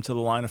 Welcome to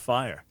the Line of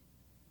Fire.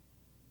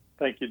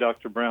 Thank you,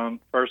 Dr. Brown.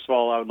 First of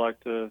all, I would like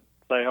to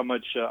say how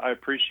much I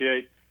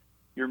appreciate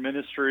your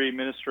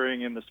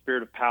ministering in the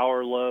spirit of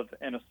power, love,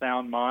 and a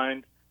sound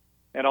mind.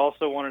 And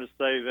also wanted to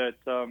say that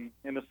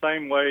in the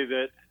same way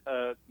that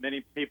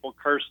many people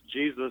cursed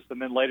Jesus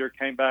and then later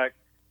came back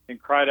and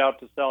cried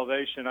out to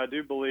salvation, I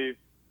do believe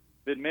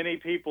that many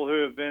people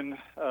who have been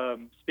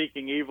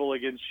speaking evil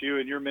against you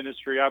and your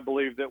ministry, I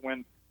believe that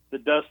when the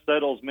dust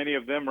settles, many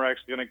of them are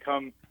actually going to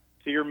come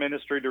to your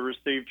ministry to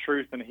receive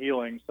truth and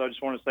healing. So I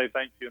just want to say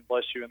thank you and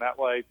bless you in that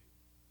way.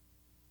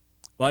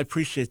 Well, I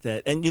appreciate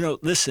that. And,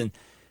 listen,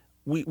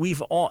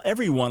 we've all,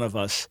 every one of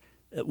us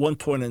at one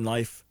point in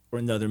life or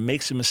another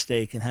makes a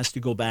mistake and has to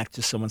go back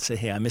to someone and say,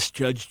 hey, I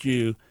misjudged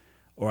you,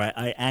 or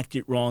I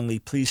acted wrongly.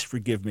 Please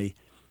forgive me.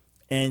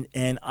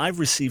 And I've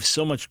received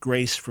so much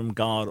grace from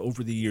God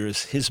over the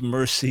years, his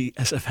mercy,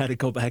 as I've had to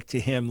go back to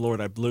him,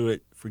 Lord, I blew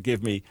it,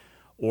 forgive me,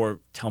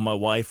 or tell my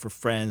wife or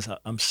friends,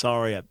 I'm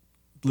sorry, I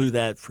blew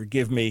that,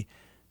 forgive me,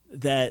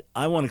 that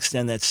I want to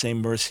extend that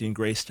same mercy and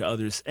grace to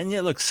others. And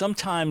look,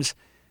 sometimes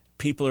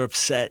people are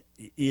upset.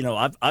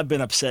 I've been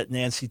upset.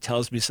 Nancy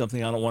tells me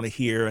something I don't want to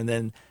hear, and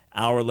then an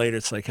hour later,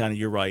 it's like,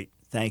 you're right,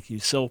 thank you.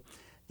 So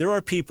there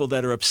are people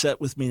that are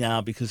upset with me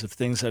now because of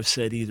things I've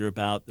said either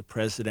about the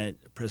President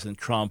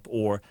Trump,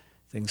 or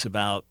things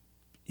about,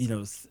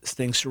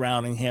 things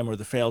surrounding him or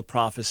the failed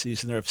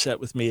prophecies, and they're upset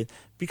with me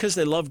because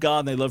they love God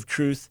and they love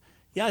truth.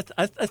 Yeah,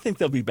 I think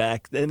they'll be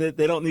back. And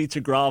they don't need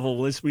to grovel.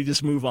 We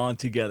just move on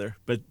together.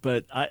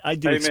 But I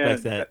do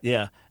expect that,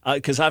 yeah,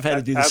 because I've had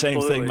to do the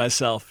same thing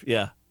myself,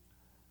 yeah.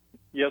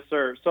 Yes,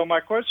 sir. So my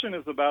question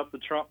is about the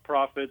Trump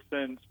prophets,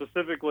 and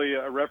specifically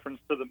a reference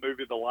to the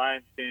movie The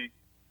Lion King.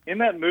 In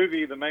that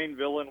movie, the main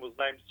villain was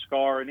named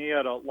Scar, and he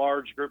had a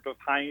large group of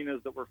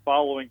hyenas that were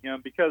following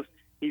him because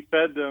he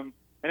fed them.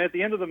 And at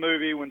the end of the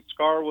movie, when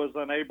Scar was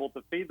unable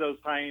to feed those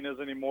hyenas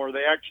anymore,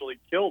 they actually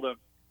killed him.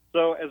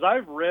 So as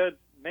I've read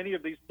many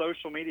of these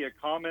social media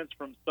comments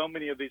from so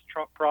many of these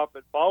Trump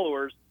prophet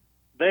followers,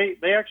 they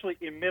actually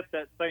emit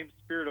that same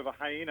spirit of a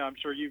hyena. I'm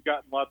sure you've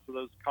gotten lots of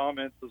those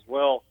comments as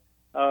well.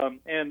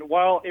 And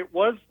while it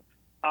was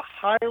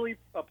highly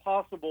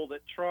possible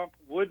that Trump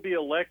would be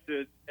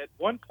elected at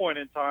one point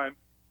in time,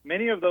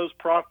 many of those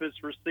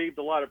prophets received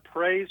a lot of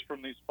praise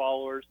from these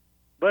followers.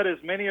 But as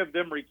many of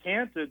them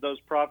recanted those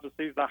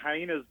prophecies, the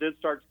hyenas did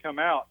start to come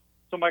out.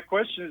 So my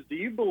question is, do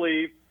you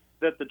believe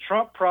that the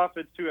Trump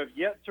prophets who have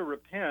yet to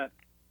repent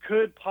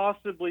could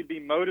possibly be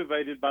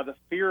motivated by the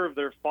fear of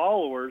their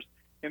followers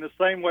in the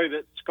same way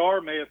that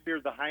Scar may have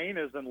feared the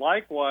hyenas, and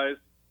likewise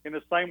in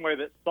the same way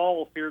that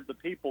Saul feared the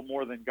people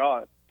more than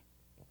God?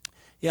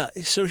 Yeah,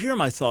 so here are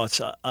my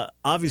thoughts.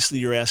 Obviously,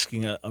 you're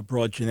asking a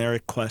broad,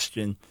 generic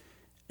question,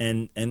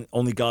 and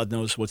only God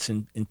knows what's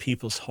in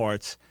people's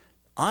hearts.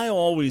 I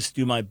always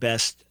do my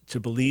best to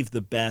believe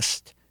the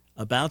best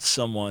about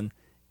someone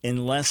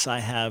unless I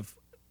have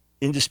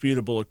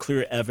indisputable or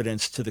clear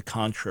evidence to the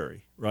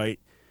contrary, right?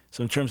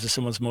 So in terms of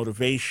someone's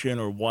motivation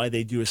or why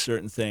they do a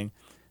certain thing,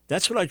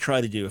 that's what I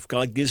try to do. If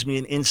God gives me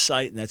an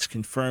insight and that's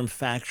confirmed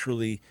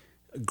factually,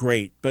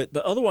 great. But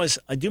otherwise,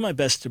 I do my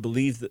best to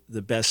believe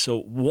the best. So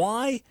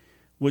why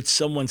would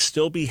someone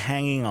still be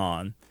hanging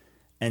on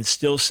and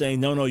still saying,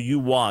 no, you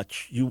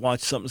watch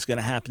something's going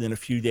to happen in a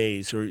few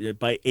days, or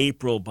by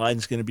April,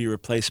 Biden's going to be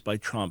replaced by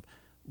Trump?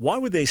 Why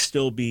would they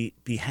still be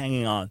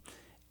hanging on?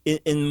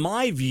 In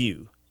my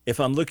view, if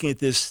I'm looking at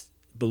this,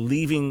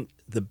 believing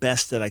the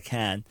best that I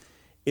can,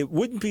 it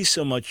wouldn't be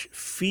so much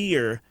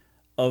fear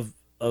of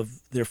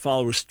their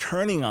followers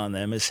turning on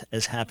them,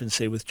 as happened,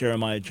 say, with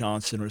Jeremiah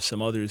Johnson or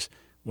some others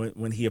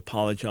when he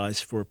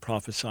apologized for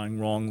prophesying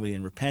wrongly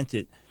and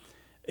repented.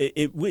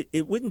 It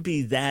wouldn't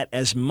be that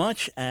as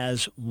much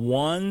as,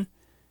 one,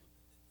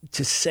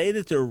 to say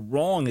that they're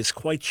wrong is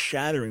quite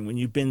shattering. When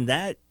you've been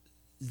that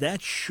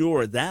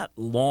sure that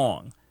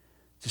long,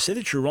 to say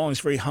that you're wrong is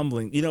very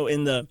humbling. In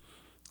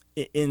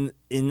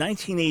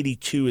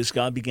 1982, as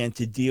God began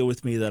to deal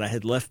with me that I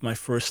had left my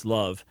first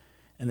love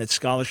and that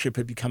scholarship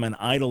had become an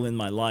idol in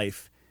my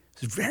life,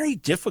 it was very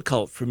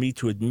difficult for me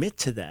to admit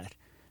to that,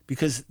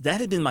 because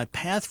that had been my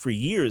path for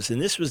years, and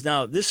this is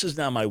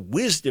now my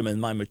wisdom and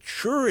my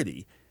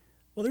maturity.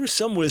 Well, there was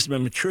some wisdom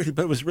and maturity,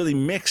 but it was really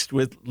mixed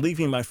with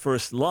leaving my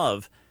first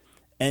love,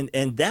 and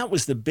that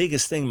was the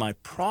biggest thing, my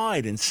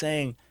pride in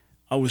saying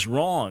I was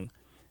wrong.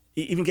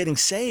 Even getting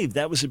saved,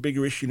 that was a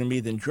bigger issue to me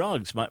than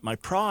drugs, my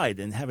pride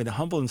and having to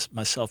humble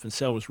myself and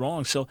say I was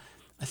wrong. So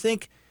I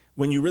think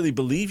when you really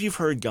believe you've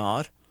heard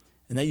God,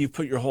 and then you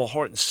put your whole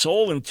heart and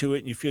soul into it,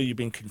 and you feel you've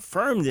been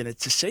confirmed in it,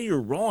 to say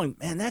you're wrong,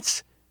 man,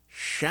 that's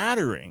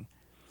shattering.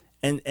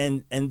 And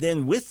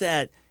then with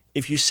that,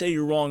 if you say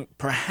you're wrong,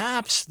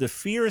 perhaps the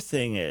fear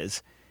thing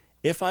is,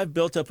 if I've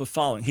built up a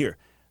following here,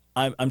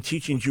 I'm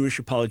teaching Jewish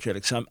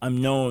apologetics.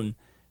 I'm known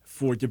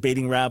for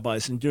debating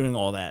rabbis and doing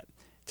all that.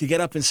 To get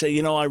up and say,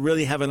 I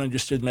really haven't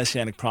understood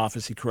Messianic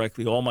prophecy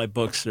correctly. All my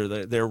books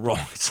they're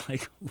wrong. It's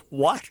like,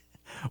 what?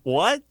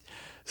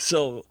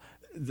 So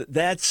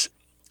that's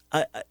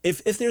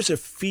if there's a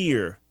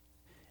fear,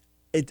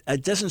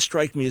 it doesn't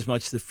strike me as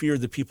much the fear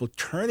of the people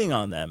turning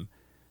on them,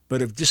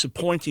 but of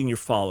disappointing your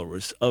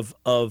followers, of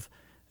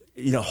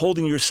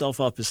holding yourself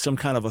up as some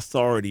kind of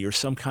authority or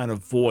some kind of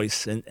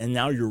voice, and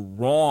now you're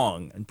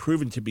wrong and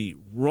proven to be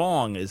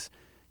wrong is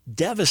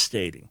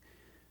devastating.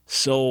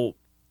 So,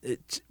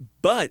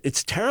 but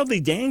it's terribly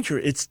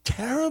dangerous. It's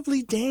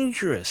terribly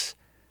dangerous.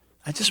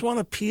 I just want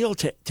to appeal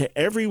to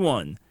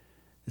everyone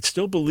that's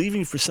still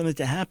believing for something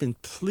to happen.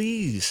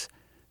 Please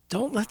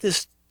don't let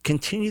this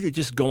continue to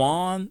just go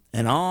on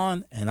and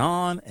on and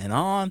on and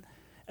on,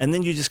 and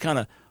then you just kind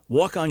of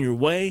walk on your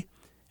way.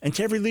 And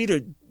to every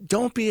leader,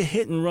 don't be a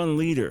hit and run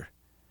leader.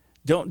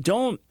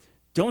 Don't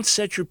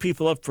set your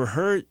people up for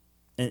hurt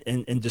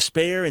and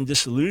despair and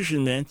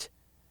disillusionment.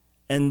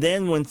 And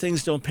then when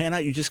things don't pan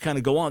out, you just kind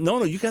of go on.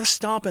 No, you got to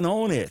stop and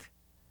own it.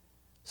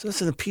 So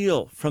that's an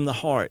appeal from the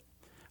heart.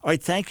 All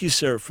right, thank you,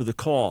 sir, for the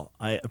call.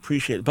 I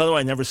appreciate it. By the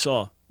way, I never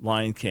saw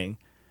Lion King.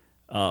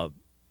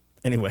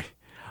 Anyway,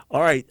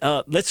 all right,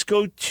 let's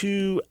go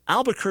to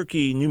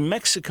Albuquerque, New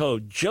Mexico.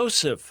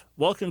 Joseph,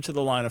 welcome to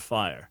the Line of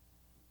Fire.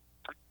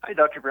 Hi,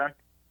 Dr. Brown.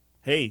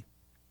 Hey.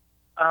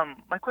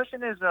 My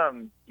question is,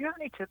 do you have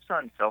any tips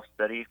on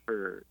self-study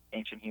for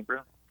ancient Hebrew?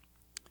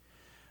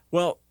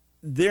 Well,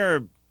 there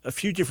are a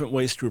few different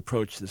ways to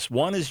approach this.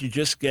 One is you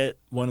just get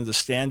one of the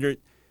standard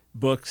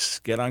books,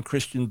 get on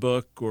Christian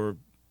Book or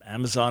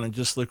Amazon and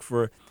just look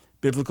for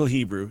Biblical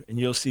Hebrew, and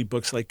you'll see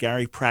books like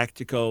Gary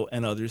Practico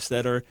and others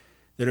that are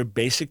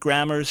basic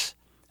grammars,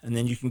 and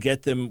then you can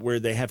get them where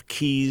they have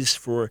keys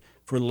for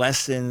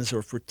lessons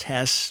or for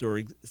tests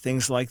or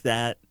things like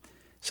that.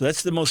 So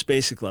that's the most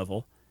basic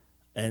level.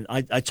 And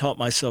I taught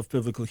myself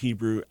Biblical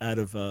Hebrew out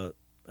of a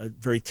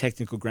very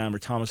technical grammar,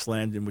 Thomas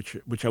Landon,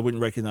 which I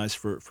wouldn't recognize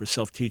for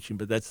self-teaching,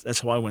 but that's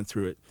how I went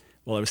through it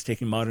while I was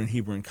taking Modern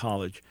Hebrew in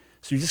college.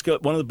 So you just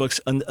got one of the books.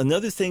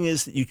 Another thing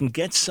is that you can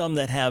get some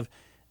that have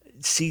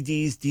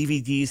CDs,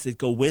 DVDs that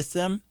go with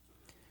them.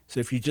 So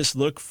if you just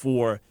look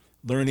for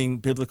learning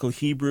Biblical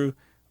Hebrew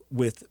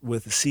with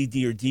a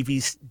CD or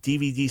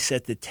DVD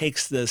set that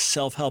takes the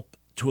self-help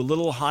to a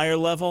little higher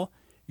level,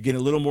 you get a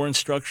little more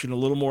instruction, a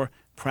little more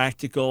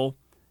practical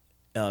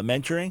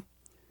mentoring.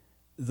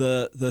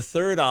 The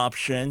third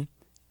option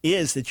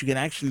is that you can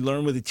actually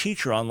learn with a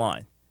teacher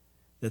online,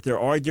 that there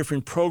are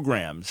different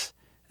programs.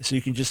 So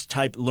you can just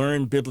type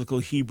Learn Biblical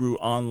Hebrew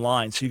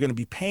online. So you're going to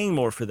be paying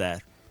more for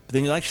that. But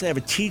then you'll actually have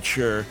a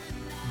teacher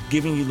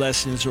giving you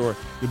lessons, or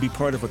you'll be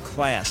part of a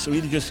class. So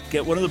either just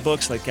get one of the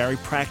books like Gary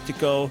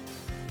Practico,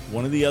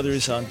 one of the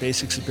others on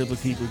Basics of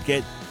Biblical Hebrew,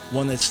 get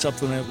one that's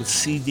supplemented with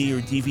CD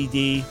or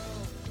DVD,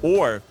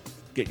 or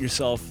get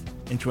yourself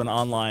into an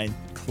online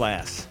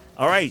class.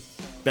 All right,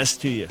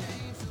 best to you.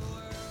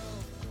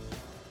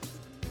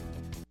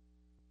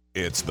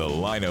 It's The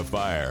Line of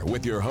Fire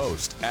with your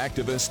host,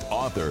 activist,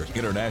 author,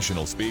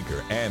 international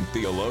speaker, and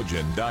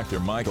theologian, Dr.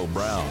 Michael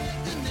Brown.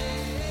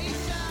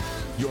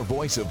 Your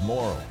voice of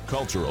moral,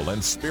 cultural,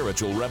 and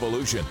spiritual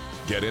revolution.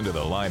 Get into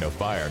The Line of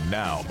Fire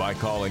now by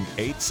calling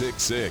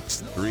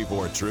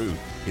 866-34-TRUTH.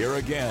 Here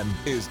again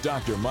is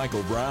Dr.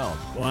 Michael Brown.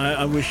 Well,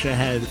 I wish I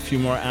had a few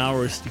more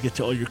hours to get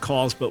to all your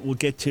calls, but we'll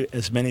get to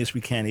as many as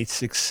we can.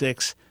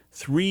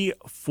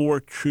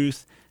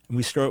 866-34-TRUTH. And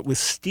we start with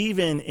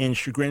Stephen in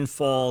Chagrin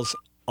Falls,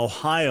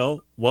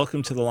 Ohio.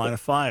 Welcome to the Line of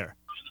Fire.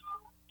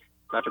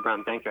 Dr.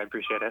 Brown, thank you. I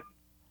appreciate it.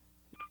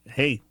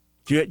 Hey,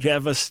 do you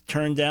have us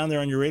turned down there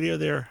on your radio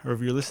there, or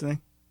if you're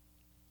listening?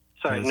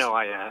 Sorry, no,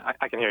 I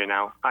can hear you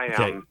now.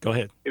 Okay, go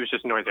ahead. It was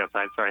just noisy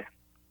outside, sorry.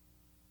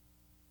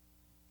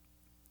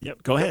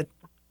 Yep, go ahead.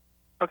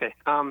 Okay,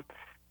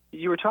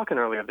 you were talking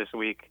earlier this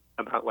week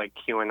about like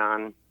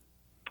QAnon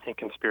and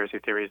conspiracy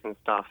theories and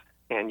stuff,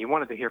 and you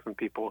wanted to hear from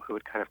people who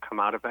had kind of come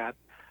out of that.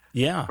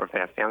 Yeah. Or if they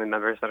have family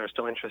members that are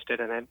still interested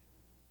in it.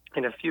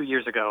 And a few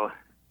years ago,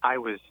 I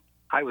was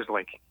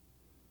like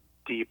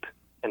deep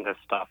in this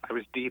stuff. I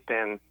was deep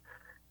in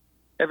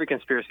every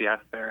conspiracy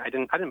out there. I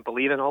didn't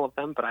believe in all of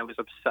them, but I was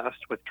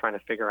obsessed with trying to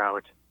figure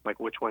out like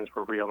which ones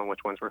were real and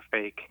which ones were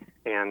fake.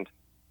 And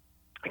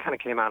I kind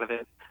of came out of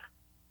it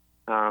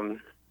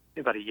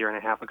about a year and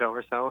a half ago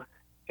or so,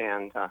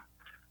 and I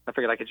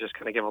figured I could just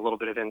kind of give a little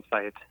bit of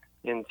insight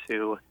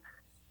into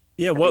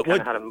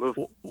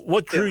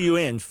what drew you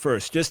in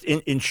first? Just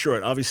in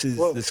short. Obviously,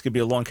 this could be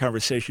a long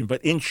conversation,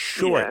 but in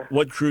short,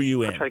 what drew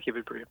you in? I'll try to keep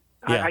it brief.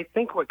 Yeah. I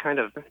think what kind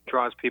of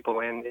draws people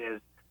in is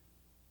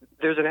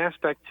there's an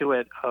aspect to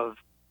it of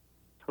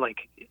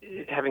like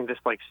having this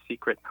like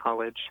secret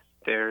knowledge.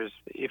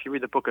 If you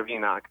read the Book of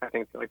Enoch, I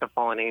think like the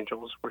fallen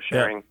angels were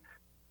sharing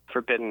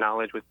forbidden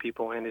knowledge with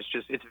people, and it's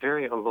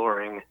very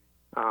alluring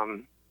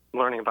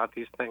learning about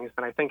these things.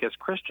 And I think as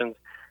Christians,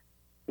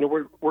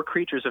 we're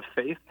creatures of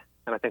faith.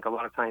 And I think a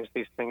lot of times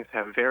these things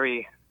have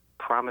very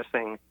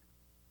promising,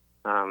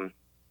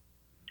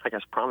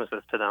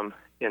 promises to them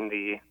in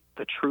the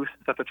truth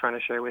that they're trying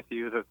to share with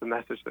you, the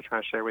message they're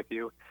trying to share with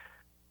you.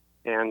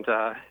 And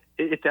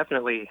it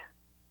definitely,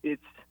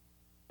 it's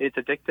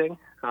addicting.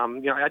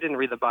 I didn't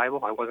read the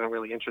Bible. I wasn't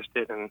really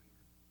interested in,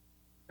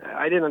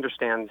 I didn't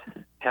understand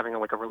having a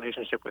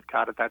relationship with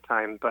God at that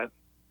time, but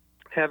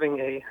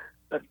having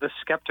the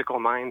skeptical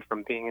mind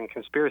from being in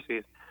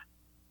conspiracies,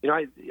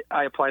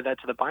 I applied that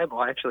to the Bible.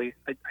 I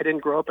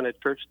didn't grow up in a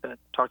church that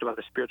talked about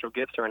the spiritual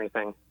gifts or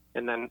anything.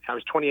 And then I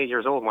was 28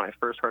 years old when I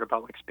first heard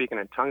about speaking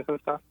in tongues and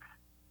stuff.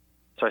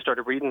 So I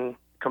started reading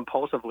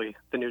compulsively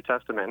the New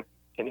Testament,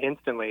 and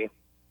instantly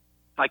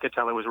I could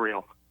tell it was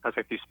real. I was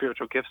like, these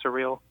spiritual gifts are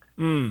real.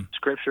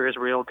 Scripture is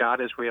real.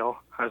 God is real.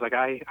 I was like,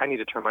 I need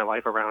to turn my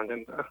life around.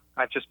 And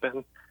I've just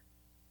been,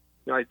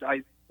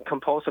 I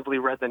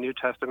compulsively read the New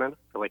Testament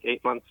for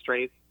 8 months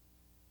straight.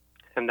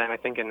 And then I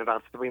think in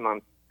about 3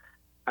 months,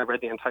 I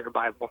read the entire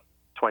Bible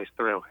twice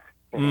through.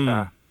 And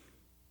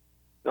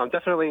I'm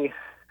definitely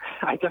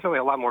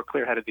a lot more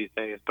clear-headed these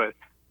days, but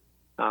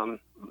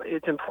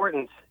it's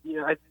important.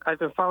 I've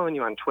been following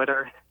you on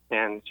Twitter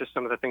and just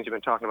some of the things you've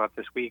been talking about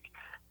this week,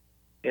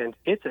 and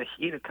it's a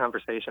heated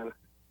conversation.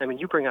 I mean,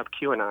 you bring up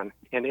QAnon,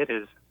 and it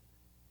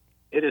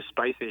is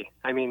spicy.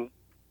 I mean,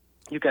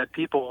 you got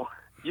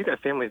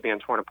families being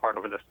torn apart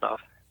over this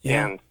stuff.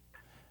 Yeah.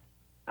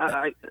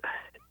 And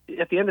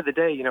at the end of the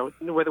day,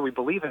 whether we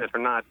believe in it or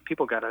not,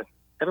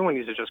 everyone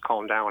needs to just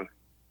calm down.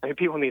 I mean,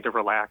 people need to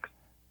relax.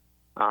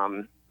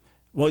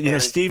 Well,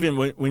 Stephen,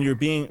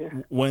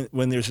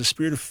 when there's a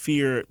spirit of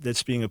fear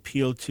that's being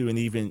appealed to and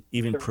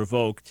even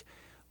provoked,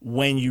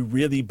 when you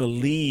really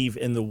believe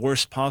in the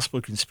worst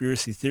possible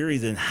conspiracy theory,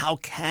 then how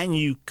can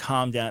you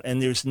calm down?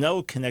 And there's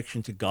no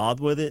connection to God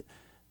with it,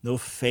 no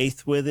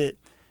faith with it,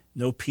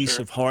 no peace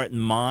of heart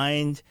and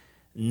mind,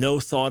 no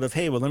thought of,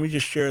 hey, well, let me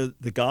just share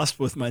the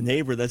gospel with my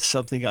neighbor. That's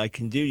something I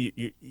can do.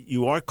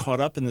 You are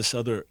caught up in this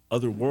other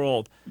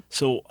world.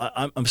 So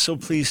I'm so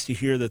pleased to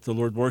hear that the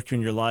Lord worked in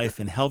your life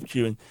and helped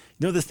you. And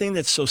the thing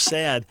that's so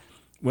sad,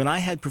 when I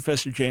had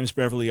Professor James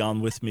Beverly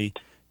on with me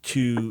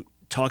to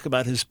talk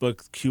about his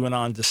book,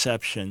 QAnon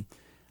Deception,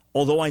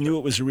 although I knew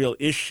it was a real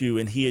issue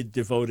and he had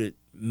devoted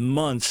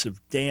months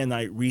of day and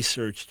night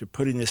research to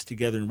putting this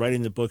together and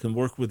writing the book and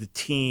worked with a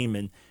team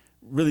and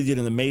really did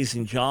an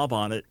amazing job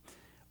on it,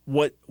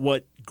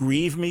 what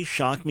grieved me,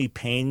 shocked me,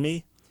 pained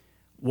me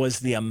was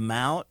the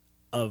amount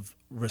of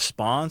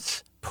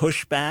response,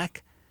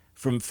 pushback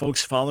from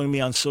folks following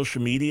me on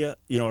social media.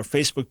 Our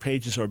Facebook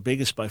page is our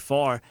biggest by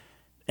far.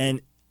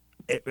 And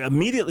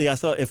immediately I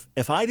thought,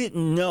 if I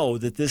didn't know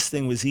that this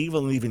thing was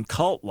evil and even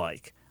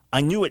cult-like, I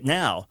knew it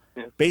now,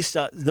 based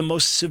on the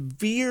most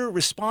severe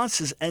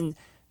responses. And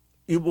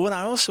what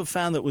I also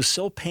found that was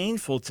so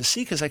painful to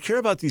see, because I care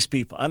about these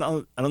people. I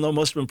don't know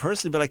most of them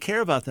personally, but I care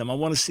about them. I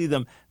want to see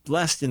them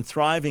blessed and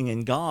thriving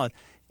in God,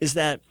 is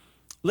that,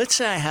 let's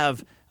say I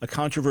have a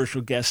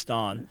controversial guest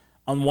on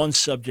one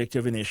subject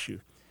of an issue.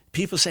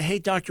 People say, hey,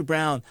 Dr.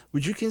 Brown,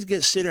 would you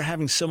consider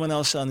having someone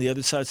else on the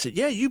other side? Say,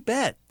 yeah, you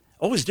bet.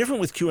 Oh, it's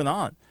different with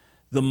QAnon.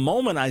 The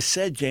moment I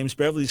said James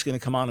Beverly's going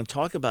to come on and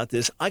talk about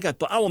this, I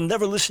will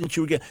never listen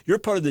to you again. You're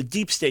part of the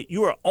deep state.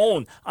 You are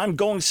owned. I'm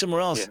going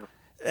somewhere else.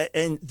 Yeah.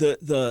 And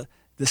the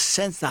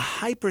sense, the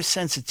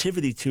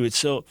hypersensitivity to it.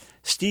 So,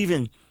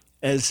 Stephen,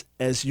 as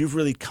you've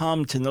really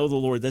come to know the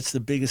Lord, that's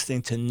the biggest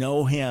thing, to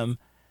know Him,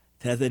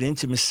 to have that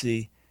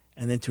intimacy,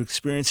 and then to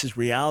experience His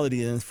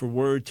reality, and for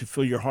Word to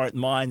fill your heart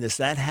and mind. As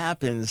that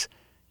happens,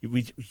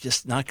 we're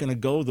just not going to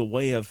go the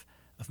way of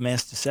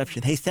mass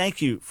deception. Hey,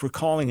 thank you for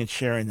calling and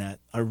sharing that.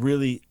 I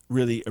really,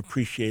 really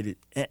appreciate it.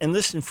 And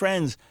listen,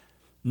 friends,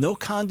 no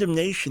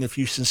condemnation if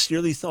you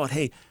sincerely thought,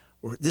 hey,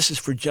 or this is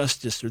for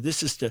justice, or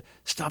this is to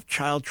stop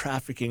child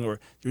trafficking,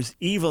 or there's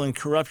evil and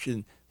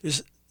corruption.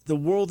 The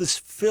world is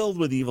filled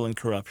with evil and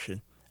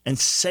corruption, and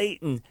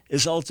Satan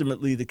is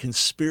ultimately the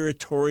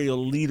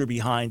conspiratorial leader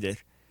behind it.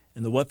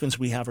 And the weapons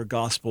we have are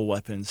gospel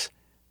weapons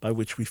by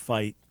which we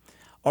fight.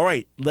 All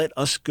right, let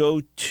us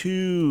go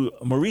to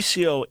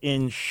Mauricio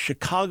in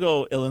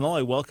Chicago,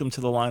 Illinois. Welcome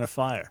to the Line of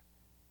Fire.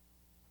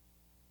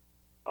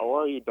 How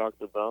are you,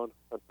 Dr. Brown?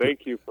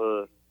 Thank you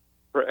for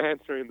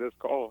answering this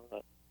call.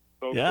 So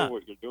cool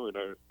what you're doing.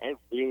 I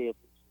really appreciate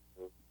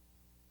it.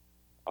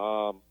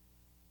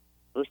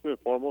 First and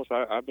foremost,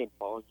 I've been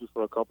following you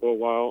for a couple of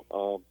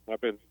while. I've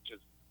been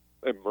just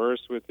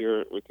immersed with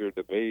your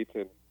debates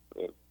and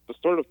the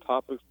sort of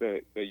topics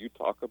that you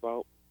talk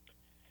about.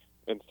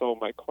 And so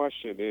my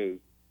question is,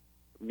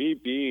 me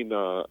being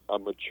a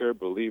mature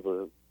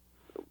believer,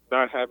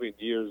 not having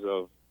years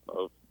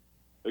of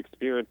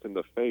experience in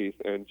the faith,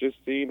 and just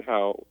seeing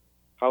how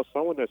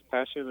someone as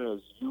passionate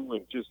as you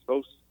and just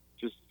so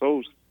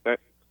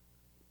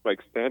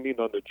standing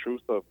on the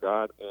truth of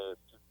God and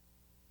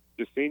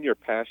just seeing your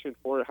passion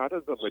for it, how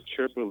does a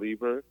mature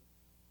believer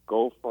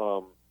go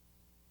from,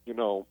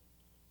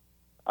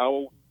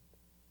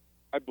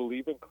 I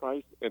believe in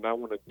Christ and I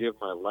want to give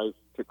my life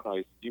to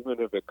Christ, even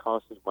if it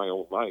costs me my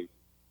own life,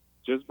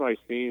 just by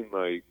seeing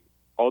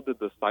all the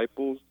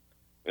disciples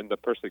and the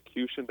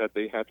persecution that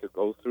they had to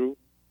go through?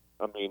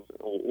 I mean,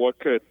 what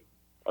could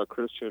a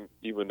Christian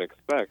even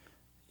expect?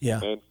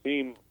 and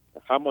seeing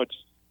how much,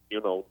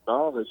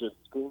 knowledge and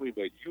schooling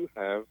that you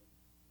have,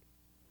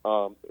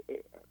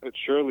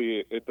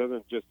 surely it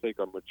doesn't just take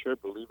a mature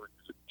believer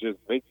to just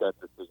make that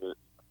decision.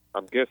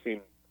 I'm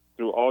guessing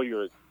through all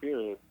your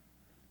experience,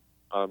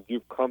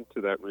 you've come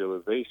to that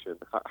realization.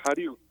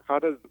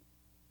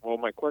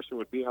 My question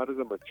would be, how does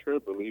a mature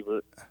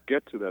believer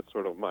get to that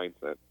sort of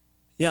mindset?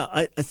 Yeah,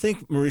 I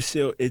think,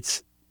 Mauricio,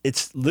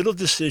 it's little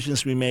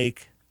decisions we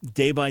make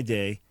day by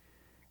day,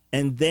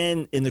 and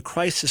then in the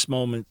crisis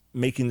moment,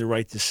 making the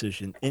right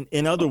decision.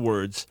 In other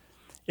words,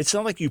 it's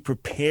not like you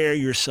prepare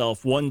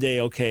yourself one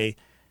day, okay,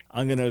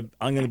 I'm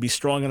gonna be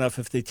strong enough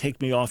if they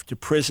take me off to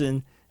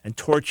prison and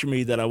torture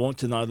me that I won't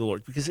deny the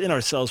Lord, because in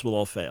ourselves we'll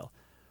all fail.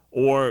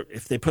 Or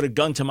if they put a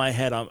gun to my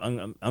head,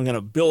 I'm going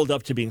to build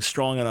up to being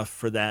strong enough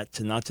for that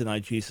to not deny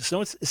Jesus.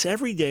 So it's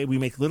every day we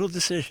make little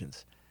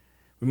decisions.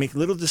 We make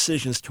little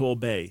decisions to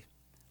obey,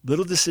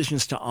 little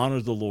decisions to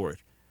honor the Lord,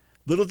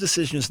 little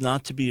decisions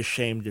not to be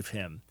ashamed of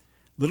him,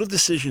 little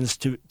decisions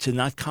to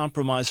not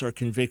compromise our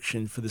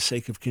conviction for the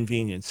sake of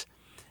convenience.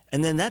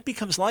 And then that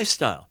becomes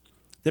lifestyle.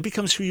 That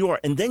becomes who you are.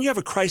 And then you have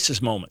a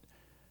crisis moment.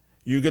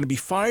 You're going to be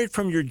fired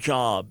from your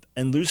job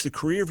and lose the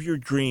career of your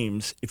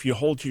dreams if you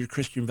hold to your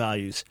Christian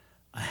values.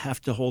 I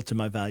have to hold to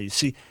my values.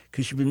 See,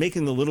 because you've been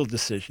making the little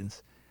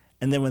decisions.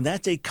 And then when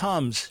that day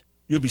comes,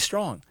 you'll be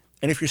strong.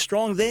 And if you're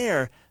strong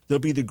there,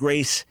 there'll be the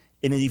grace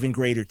in an even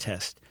greater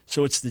test.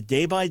 So it's the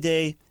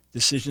day-by-day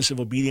decisions of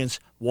obedience,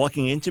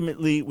 walking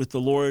intimately with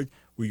the Lord,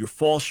 where you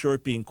fall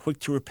short, being quick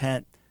to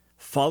repent,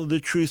 follow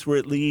the truth where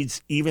it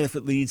leads, even if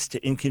it leads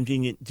to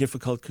inconvenient,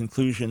 difficult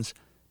conclusions.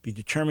 Be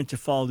determined to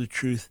follow the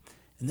truth.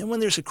 And then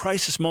when there's a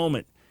crisis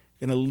moment,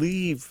 you're going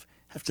to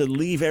have to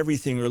leave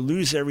everything or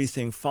lose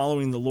everything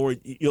following the Lord.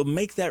 You'll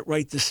make that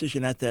right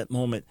decision at that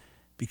moment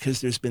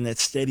because there's been that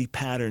steady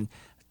pattern.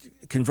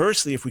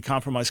 Conversely, if we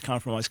compromise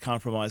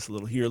a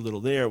little here, a little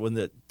there, when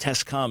the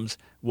test comes,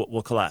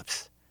 we'll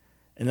collapse.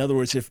 In other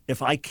words,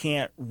 if I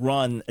can't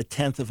run a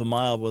tenth of a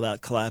mile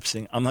without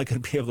collapsing, I'm not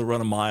going to be able to run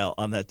a mile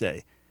on that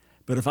day.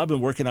 But if I've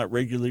been working out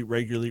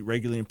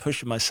regularly and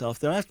pushing myself,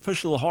 then I have to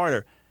push a little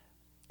harder.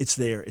 It's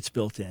there. It's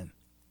built in.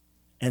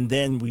 And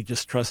then we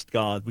just trust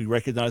God. We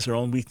recognize our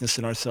own weakness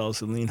in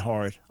ourselves and lean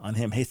hard on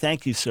him. Hey,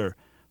 thank you, sir,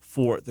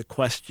 for the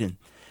question.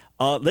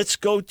 Let's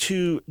go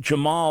to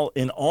Jamal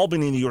in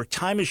Albany, New York.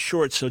 Time is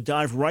short, so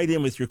dive right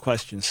in with your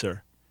question,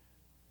 sir.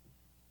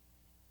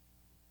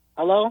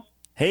 Hello?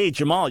 Hey,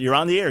 Jamal, you're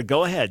on the air.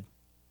 Go ahead.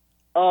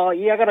 I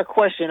got a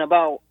question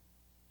about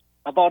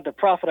the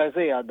prophet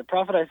Isaiah. The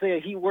prophet Isaiah,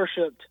 he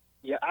worshipped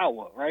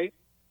Yahweh, right?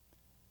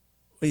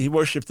 He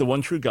worshipped the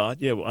one true God.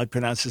 Yeah, I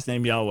pronounce his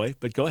name Yahweh,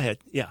 but go ahead.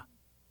 Yeah.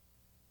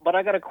 But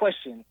I got a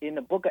question. In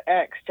the book of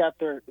Acts,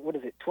 chapter,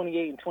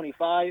 28 and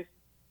 25,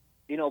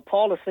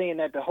 Paul is saying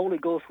that the Holy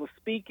Ghost was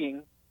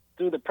speaking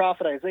through the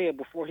prophet Isaiah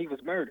before he was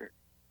murdered.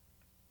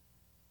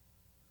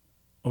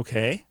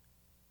 Okay.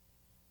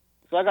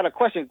 So I got a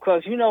question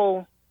because,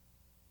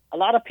 a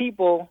lot of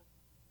people,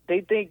 they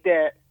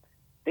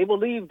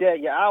believe that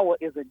Yahweh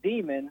is a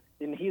demon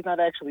and he's not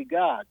actually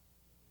God.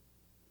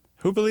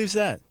 Who believes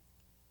that?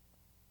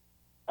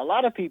 A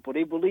lot of people,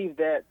 they believe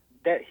that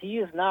he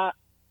is not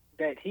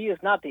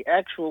the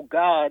actual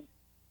God,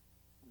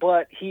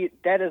 but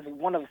that is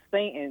one of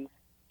Satan's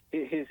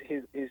his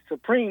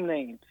supreme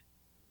names.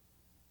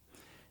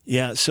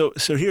 Yeah, so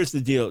here's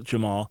the deal,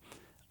 Jamal.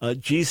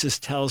 Jesus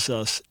tells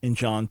us in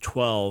John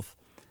 12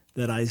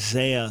 that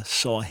Isaiah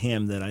saw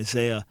him, that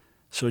Isaiah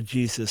saw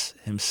Jesus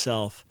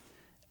himself.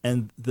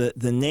 And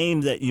the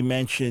name that you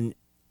mentioned,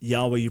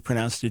 Yahweh, you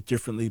pronounced it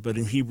differently, but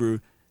in Hebrew,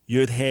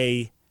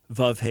 Yud-He,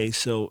 Vav-He,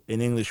 so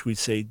in English we'd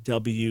say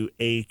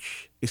YHWH,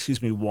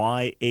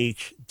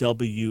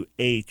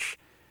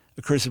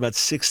 occurs about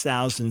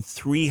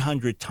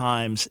 6,300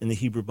 times in the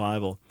Hebrew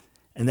Bible.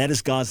 And that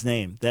is God's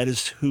name. That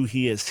is who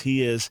he is.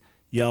 He is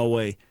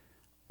Yahweh.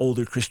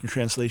 Older Christian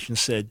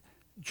translations said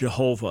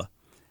Jehovah.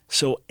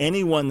 So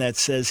anyone that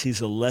says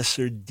he's a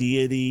lesser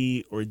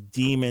deity or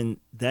demon,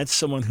 that's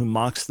someone who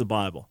mocks the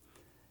Bible.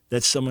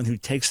 That's someone who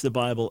takes the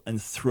Bible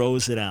and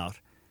throws it out.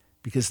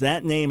 Because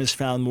that name is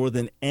found more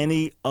than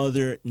any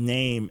other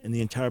name in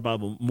the entire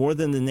Bible, more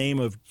than the name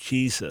of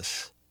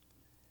Jesus.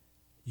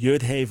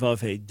 Yud-He,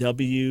 Vav-He,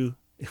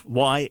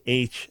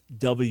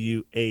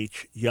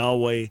 YHWH,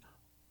 Yahweh,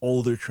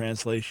 older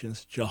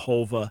translations,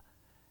 Jehovah.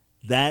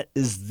 That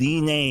is the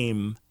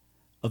name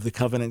of the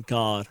covenant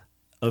God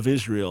of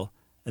Israel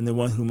and the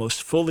one who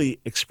most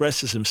fully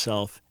expresses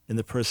himself in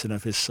the person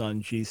of his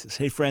son, Jesus.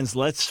 Hey, friends,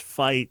 let's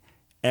fight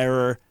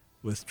error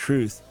with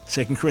truth.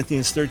 2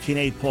 Corinthians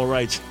 13:8, Paul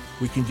writes,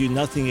 we can do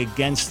nothing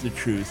against the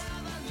truth,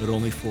 but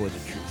only for the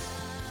truth.